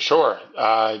 For sure.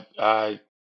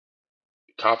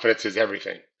 Confidence is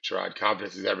everything, Gerard.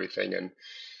 Confidence is everything. And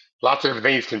lots of different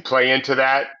things can play into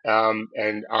that.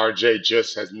 And RJ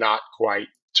just has not quite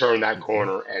turned that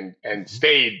corner and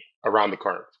stayed around the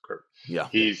corner. Yeah.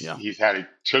 He's had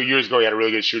 2 years ago, he had a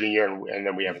really good shooting year, and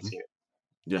then we haven't seen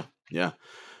it. Yeah.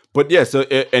 But yeah, so,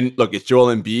 and look, it's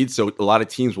Joel Embiid, so a lot of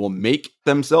teams will make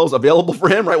themselves available for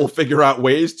him, right? We'll figure out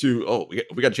ways to,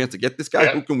 we got a chance to get this guy.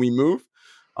 Yeah. Who can we move?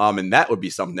 And that would be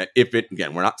something that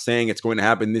again, we're not saying it's going to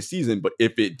happen this season, but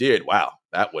if it did, wow,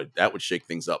 that would shake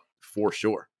things up for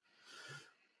sure.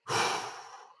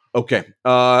 Okay.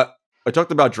 I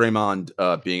talked about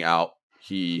Draymond being out.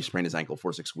 He sprained his ankle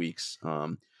for 6 weeks.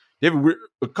 David,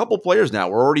 a couple players now,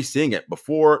 we're already seeing it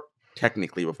before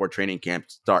training camp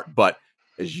start, but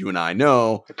as you and I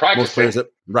know, most players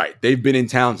they've been in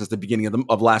town since the beginning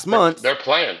of last month. They're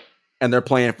playing. And they're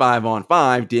playing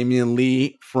 5-on-5. Damian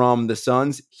Lee from the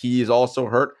Suns, he is also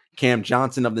hurt. Cam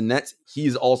Johnson of the Nets,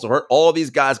 he's also hurt. All these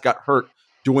guys got hurt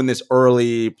doing this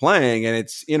early playing, and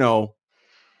it's,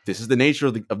 this is the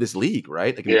nature of this league,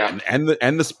 right? Like,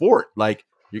 and the sport. Like,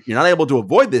 you're not able to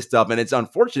avoid this stuff, and it's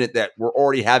unfortunate that we're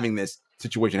already having this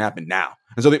situation happen now.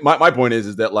 And so my point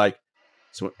is that, like,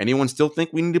 so anyone still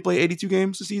think we need to play 82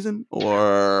 games a season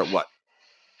or what?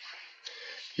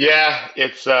 Yeah,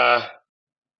 it's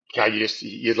God,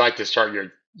 you'd like to start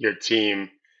your team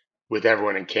with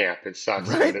everyone in camp. It sucks,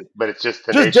 right? But it's just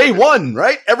day one,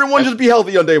 right? Everyone just be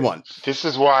healthy on day one. This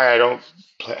is why I don't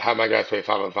have my guys play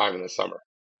 5-on-5 in the summer.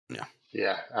 Yeah,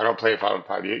 Yeah, I don't play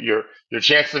 5-on-5. Your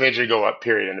chances of injury go up.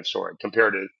 Period. End of story.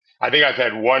 Compared to, I think I've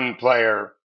had one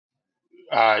player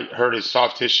hurt his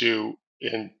soft tissue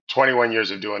in 21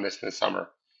 years of doing this in the summer.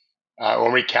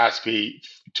 Omri Caspi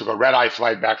took a red eye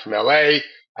flight back from LA.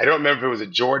 I don't remember if it was a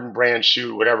Jordan brand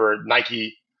shoe, whatever,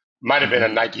 Nike, might have been a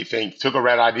Mm-hmm. Nike thing. Took a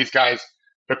red eye. These guys,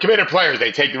 they're committed players.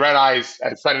 They take the red eyes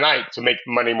at Sunday night to make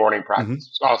Monday morning practice.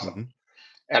 It's Mm-hmm. awesome. Mm-hmm.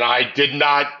 And I did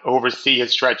not oversee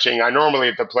his stretching. I normally,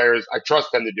 if the players, I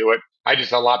trust them to do it. I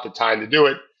just allot the time to do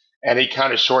it. And he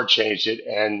kind of shortchanged it,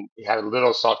 and he had a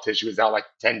little soft tissue. He was out like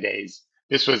 10 days.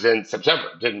 This was in September.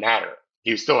 It didn't matter.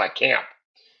 He was still at camp.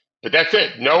 But that's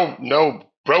it. No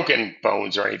broken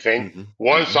bones or anything. Mm-hmm.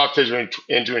 One Mm-hmm. soft tissue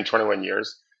injury in 21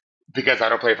 years because I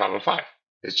don't play 5-on-5. No,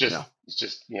 It's just,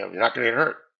 you're not going to get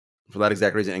hurt. for that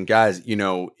exact reason. And guys,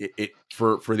 it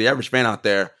for the average fan out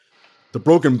there, the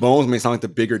broken bones may sound like the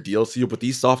bigger deal to you, but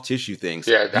these soft tissue things,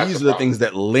 Yeah, that's these the are the problem. things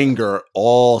that linger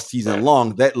all season Right.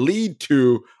 long that lead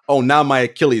to, oh, now my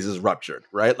Achilles is ruptured,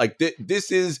 right? Like this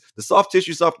is the soft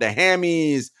tissue stuff, the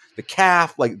hammies, the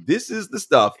calf, like this is the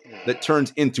stuff that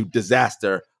turns into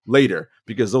disaster later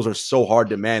because those are so hard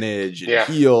to manage and Yeah.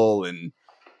 heal. And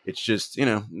it's just,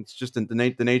 it's just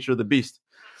the nature of the beast.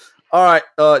 All right,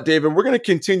 David, we're going to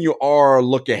continue our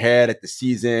look ahead at the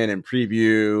season and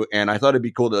preview. And I thought it'd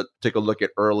be cool to take a look at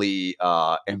early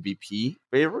MVP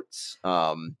favorites.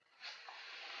 The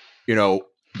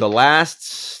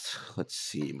last, let's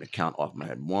see, I'm going to count off my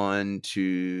head. 1,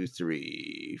 2,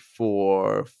 3,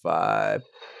 4, 5.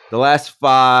 The last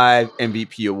 5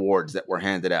 MVP awards that were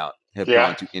handed out have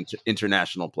gone to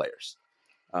international players.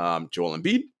 Joel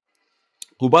Embiid,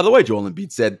 who, by the way, Joel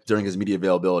Embiid said during his media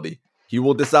availability, he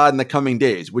will decide in the coming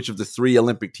days which of the 3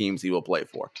 Olympic teams he will play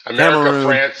for: America,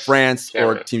 Cameroon, France,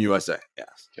 Canada. or Team USA.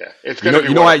 Yes. Yeah, it's going to be.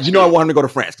 I want him to go to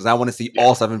France because I want to see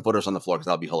all 7-footers on the floor because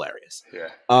that'll be hilarious. Yeah.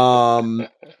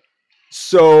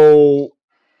 So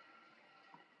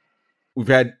we've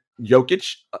had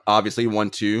Jokic, obviously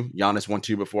 1-2, Giannis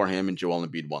 1-2 before him, and Joel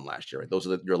Embiid won last year. Right? Those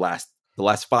are the last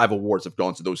 5 awards have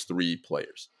gone to those 3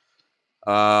 players.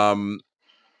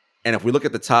 And if we look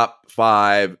at the top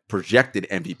 5 projected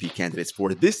MVP candidates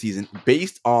for this season,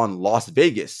 based on Las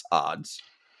Vegas odds,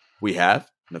 we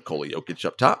have Nikola Jokic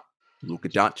up top, Luka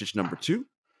Doncic number 2,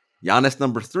 Giannis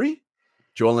number 3,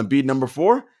 Joel Embiid number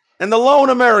 4, and the lone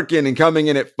American and coming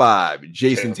in at 5,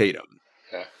 Jason Tatum.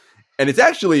 Yeah. And it's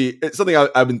something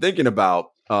I've been thinking about.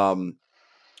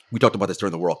 We talked about this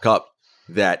during the World Cup,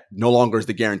 that no longer is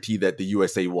the guarantee that the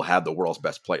USA will have the world's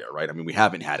best player, right? I mean, we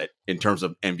haven't had it in terms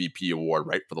of MVP award,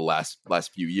 right, for the last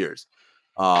few years.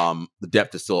 The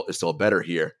depth is still better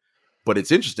here. But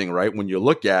it's interesting, right? When you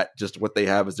look at just what they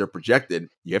have as their projected,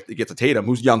 you have to get to Tatum,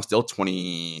 who's young still,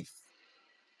 23,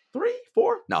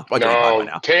 4? No, probably 25 by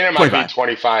now. Tatum 25. might be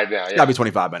 25 now. He's got to be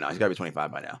 25 by now. He's got to be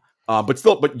 25 by now.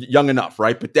 But young enough,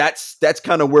 right? But that's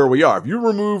kind of where we are. If you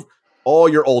remove all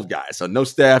your old guys, so no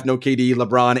Steph, no KD,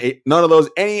 LeBron, none of those,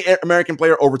 any American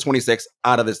player over 26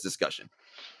 out of this discussion.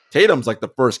 Tatum's like the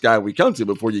first guy we come to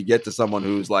before you get to someone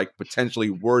who's like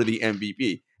potentially worthy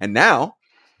MVP. And now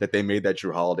that they made that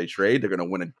Jrue Holiday trade, they're going to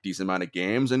win a decent amount of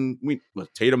games. And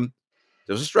Tatum,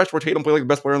 there's a stretch where Tatum played like the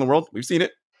best player in the world. We've seen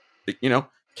it.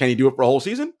 Can he do it for a whole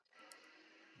season?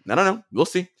 I don't know. We'll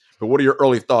see. But what are your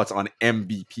early thoughts on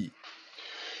MVP?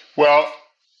 Well,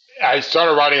 I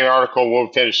started writing an article.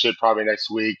 We'll finish it probably next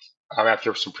week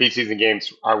after some preseason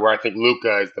games where I think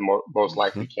Luka is the most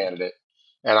likely candidate,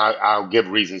 and I'll give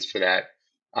reasons for that.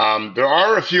 There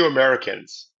are a few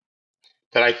Americans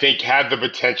that I think have the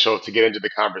potential to get into the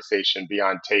conversation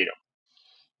beyond Tatum.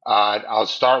 I'll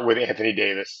start with Anthony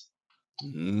Davis,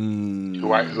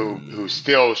 who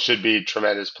still should be a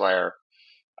tremendous player,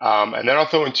 and then I'll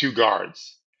throw in 2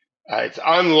 guards. It's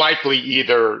unlikely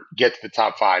either get to the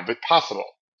top 5, but possible.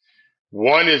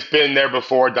 One has been there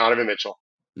before, Donovan Mitchell.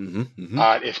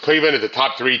 If Cleveland is a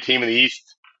top 3 team in the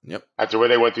East, after what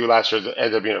they went through last year, it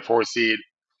ended up being a 4 seed,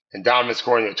 and Donovan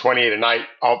scoring 28 a night,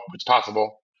 it's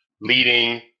possible.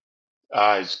 Leading,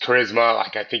 his charisma, I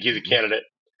think he's a candidate.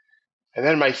 And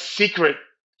then my secret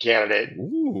candidate,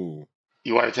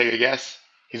 you want to take a guess?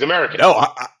 He's American. No,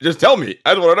 just tell me.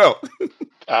 I just want to know.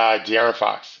 De'Aaron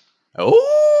Fox.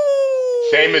 Oh,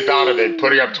 same as Donovan,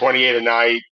 putting up 28 a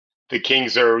night. The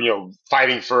Kings are,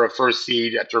 fighting for a first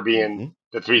seed after being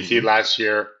the 3 seed last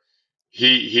year.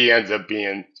 He ends up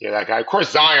being that guy. Of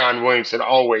course, Zion Williamson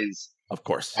always, of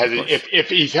course. If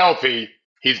he's healthy,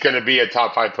 he's going to be a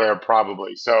top 5 player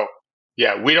probably. So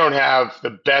yeah, we don't have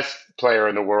the best player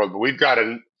in the world, but we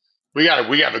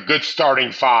have a good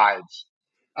starting 5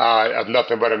 of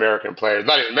nothing but American players.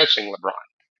 Not even mentioning LeBron.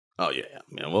 Oh yeah.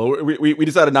 Well, we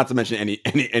decided not to mention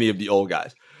any of the old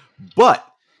guys. But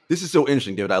this is so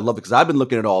interesting, David. I love it because I've been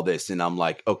looking at all this and I'm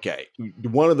like, okay,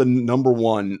 one of the number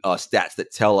one stats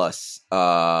that tell us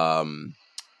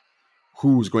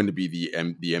who's going to be the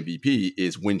MVP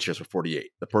is win shares for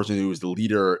 48. The person who is the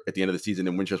leader at the end of the season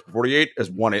in win shares for 48 has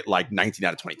won it like 19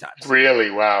 out of 20 times. Really?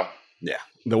 Wow. Yeah.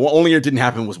 The only year it didn't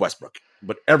happen was Westbrook.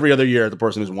 But every other year, the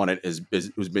person who's won it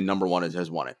who's been number one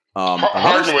has won it.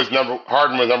 Harden was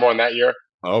number one that year.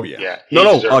 Oh yeah. Yeah.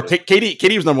 No.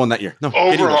 KD was number one that year. No,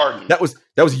 over Harden. That was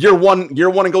year one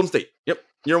in Golden State. Yep,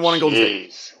 year one in Golden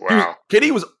State. Wow.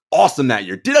 KD was awesome that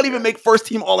year. Did not even make first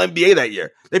team All NBA that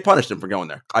year. They punished him for going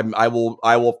there. I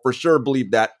will for sure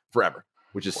believe that forever,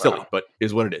 which is silly, but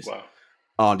is what it is.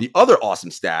 Wow. The other awesome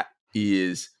stat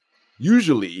is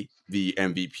usually the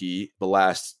MVP the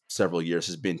last several years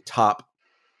has been top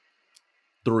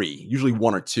 3, usually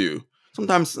 1 or 2,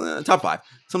 sometimes top 5,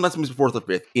 sometimes 4th or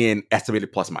 5th in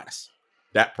estimated plus minus.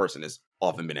 That person has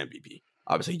often been MVP.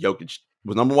 Obviously, Jokic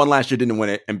was number 1 last year, didn't win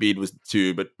it. Embiid was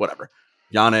 2, but whatever.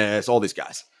 Giannis, all these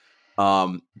guys.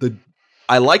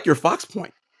 I like your Fox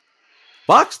point.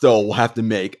 Fox, though, will have to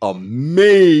make a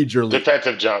major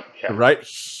defensive jump, right?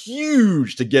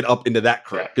 Huge to get up into that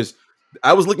curve. Because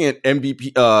I was looking at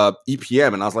MVP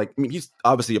EPM, and I was like, I mean, he's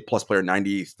obviously a plus player,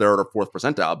 93rd or 4th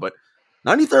percentile, but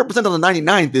 93rd percentile to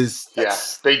 99th is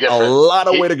a lot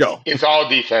of way to go. It's all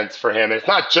defense for him. It's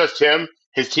not just him.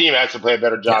 His team has to play a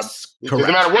better job. Because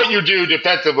no matter what you do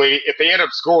defensively, if they end up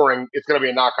scoring, it's going to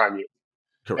be a knock on you.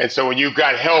 Correct. And so when you've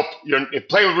got help, if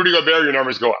playing with Rudy Gobert, your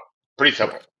numbers go up. Pretty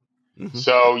simple. Mm-hmm.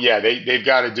 So they've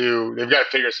got to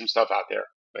figure some stuff out there.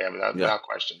 Without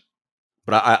question.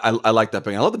 But I like that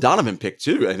pick. I love the Donovan pick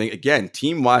too. I think again,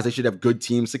 team wise, they should have good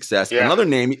team success. Yeah. Another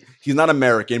name, he's not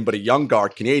American, but a young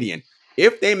guard, Canadian.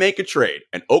 If they make a trade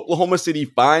and Oklahoma City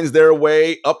finds their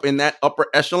way up in that upper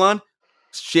echelon,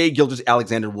 Shai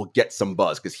Gilgeous-Alexander will get some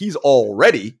buzz because he's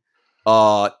already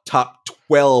top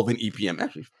 12 in EPM.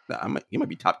 Actually, he might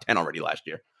be top 10 already last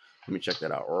year. Let me check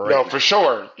that out. No, for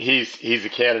sure, he's a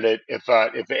candidate. If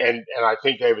and I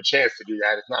think they have a chance to do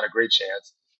that. It's not a great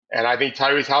chance, and I think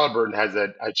Tyrese Halliburton has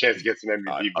a chance to get some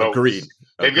MVP votes. Agreed.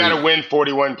 They've got to win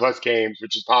 41 plus games,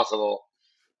 which is possible.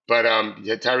 But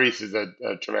Tyrese is a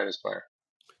tremendous player.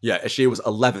 Yeah, Shai was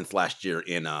 11th last year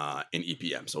in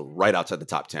EPM, so right outside the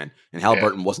top 10. And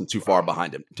Halliburton wasn't too far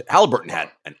behind him. Halliburton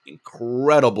had an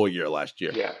incredible year last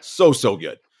year. Yeah, so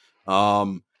good.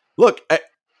 Look,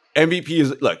 MVP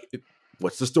is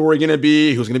what's the story going to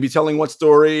be? Who's going to be telling what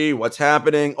story? What's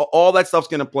happening? All that stuff's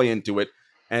going to play into it,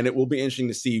 and it will be interesting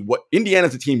to see what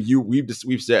Indiana's a team.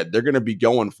 We've said they're going to be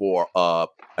going for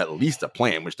at least a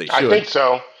plan, which they should.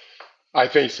 I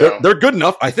think so. They're good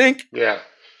enough, I think. Yeah.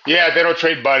 If they don't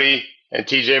trade Buddy and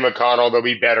TJ McConnell, they'll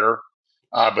be better.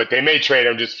 But they may trade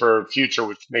him just for future,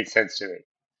 which makes sense to me.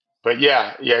 But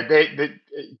they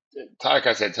like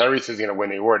I said, Tyrese is going to win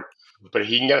the award. But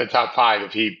he can get in the top 5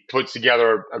 if he puts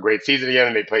together a great season again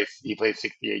and he plays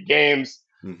 68 games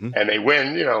and they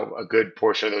win, a good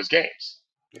portion of those games.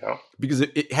 Because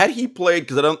had he played,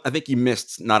 because I think he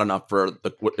missed not enough for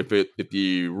if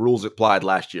the rules applied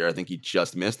last year. I think he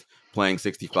just missed playing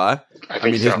 65. I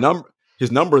mean,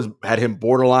 his numbers had him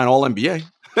borderline All NBA.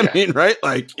 I mean, right?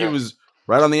 He was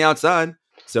right on the outside.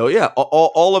 So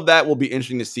all of that will be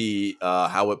interesting to see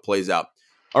how it plays out.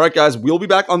 All right, guys, we'll be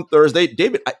back on Thursday.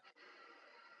 David, I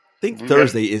think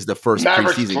Thursday is the first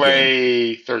preseason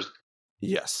play game. Thursday.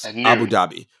 Yes, Abu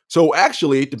Dhabi. So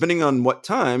actually, depending on what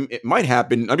time, it might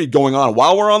happen. I mean, going on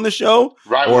while we're on the show,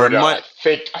 right? Or I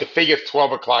think it's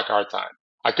 12 o'clock our time.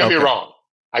 I could be wrong.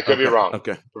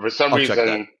 Okay, but for some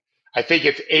reason, I think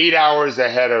it's 8 hours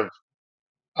ahead of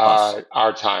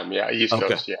our time. Yeah, East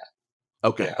Coast. Yeah.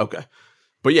 Okay.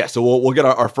 But so we'll get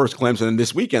our first glimpse, and then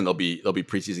this weekend there'll be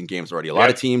preseason games already. A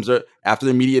lot of teams are after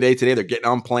the media day today. They're getting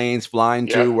on planes, flying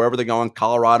to wherever they're going: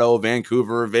 Colorado,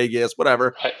 Vancouver, Vegas,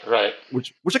 whatever. Right.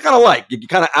 Which I kind of like. You're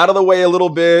kind of out of the way a little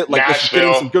bit. Like Nashville.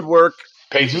 getting some good work.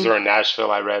 Pacers are in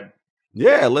Nashville. I read.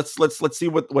 Yeah, let's see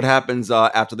what happens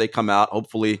after they come out.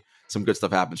 Hopefully, some good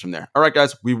stuff happens from there. All right,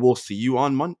 guys, we will see you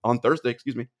on Thursday.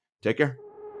 Excuse me. Take care.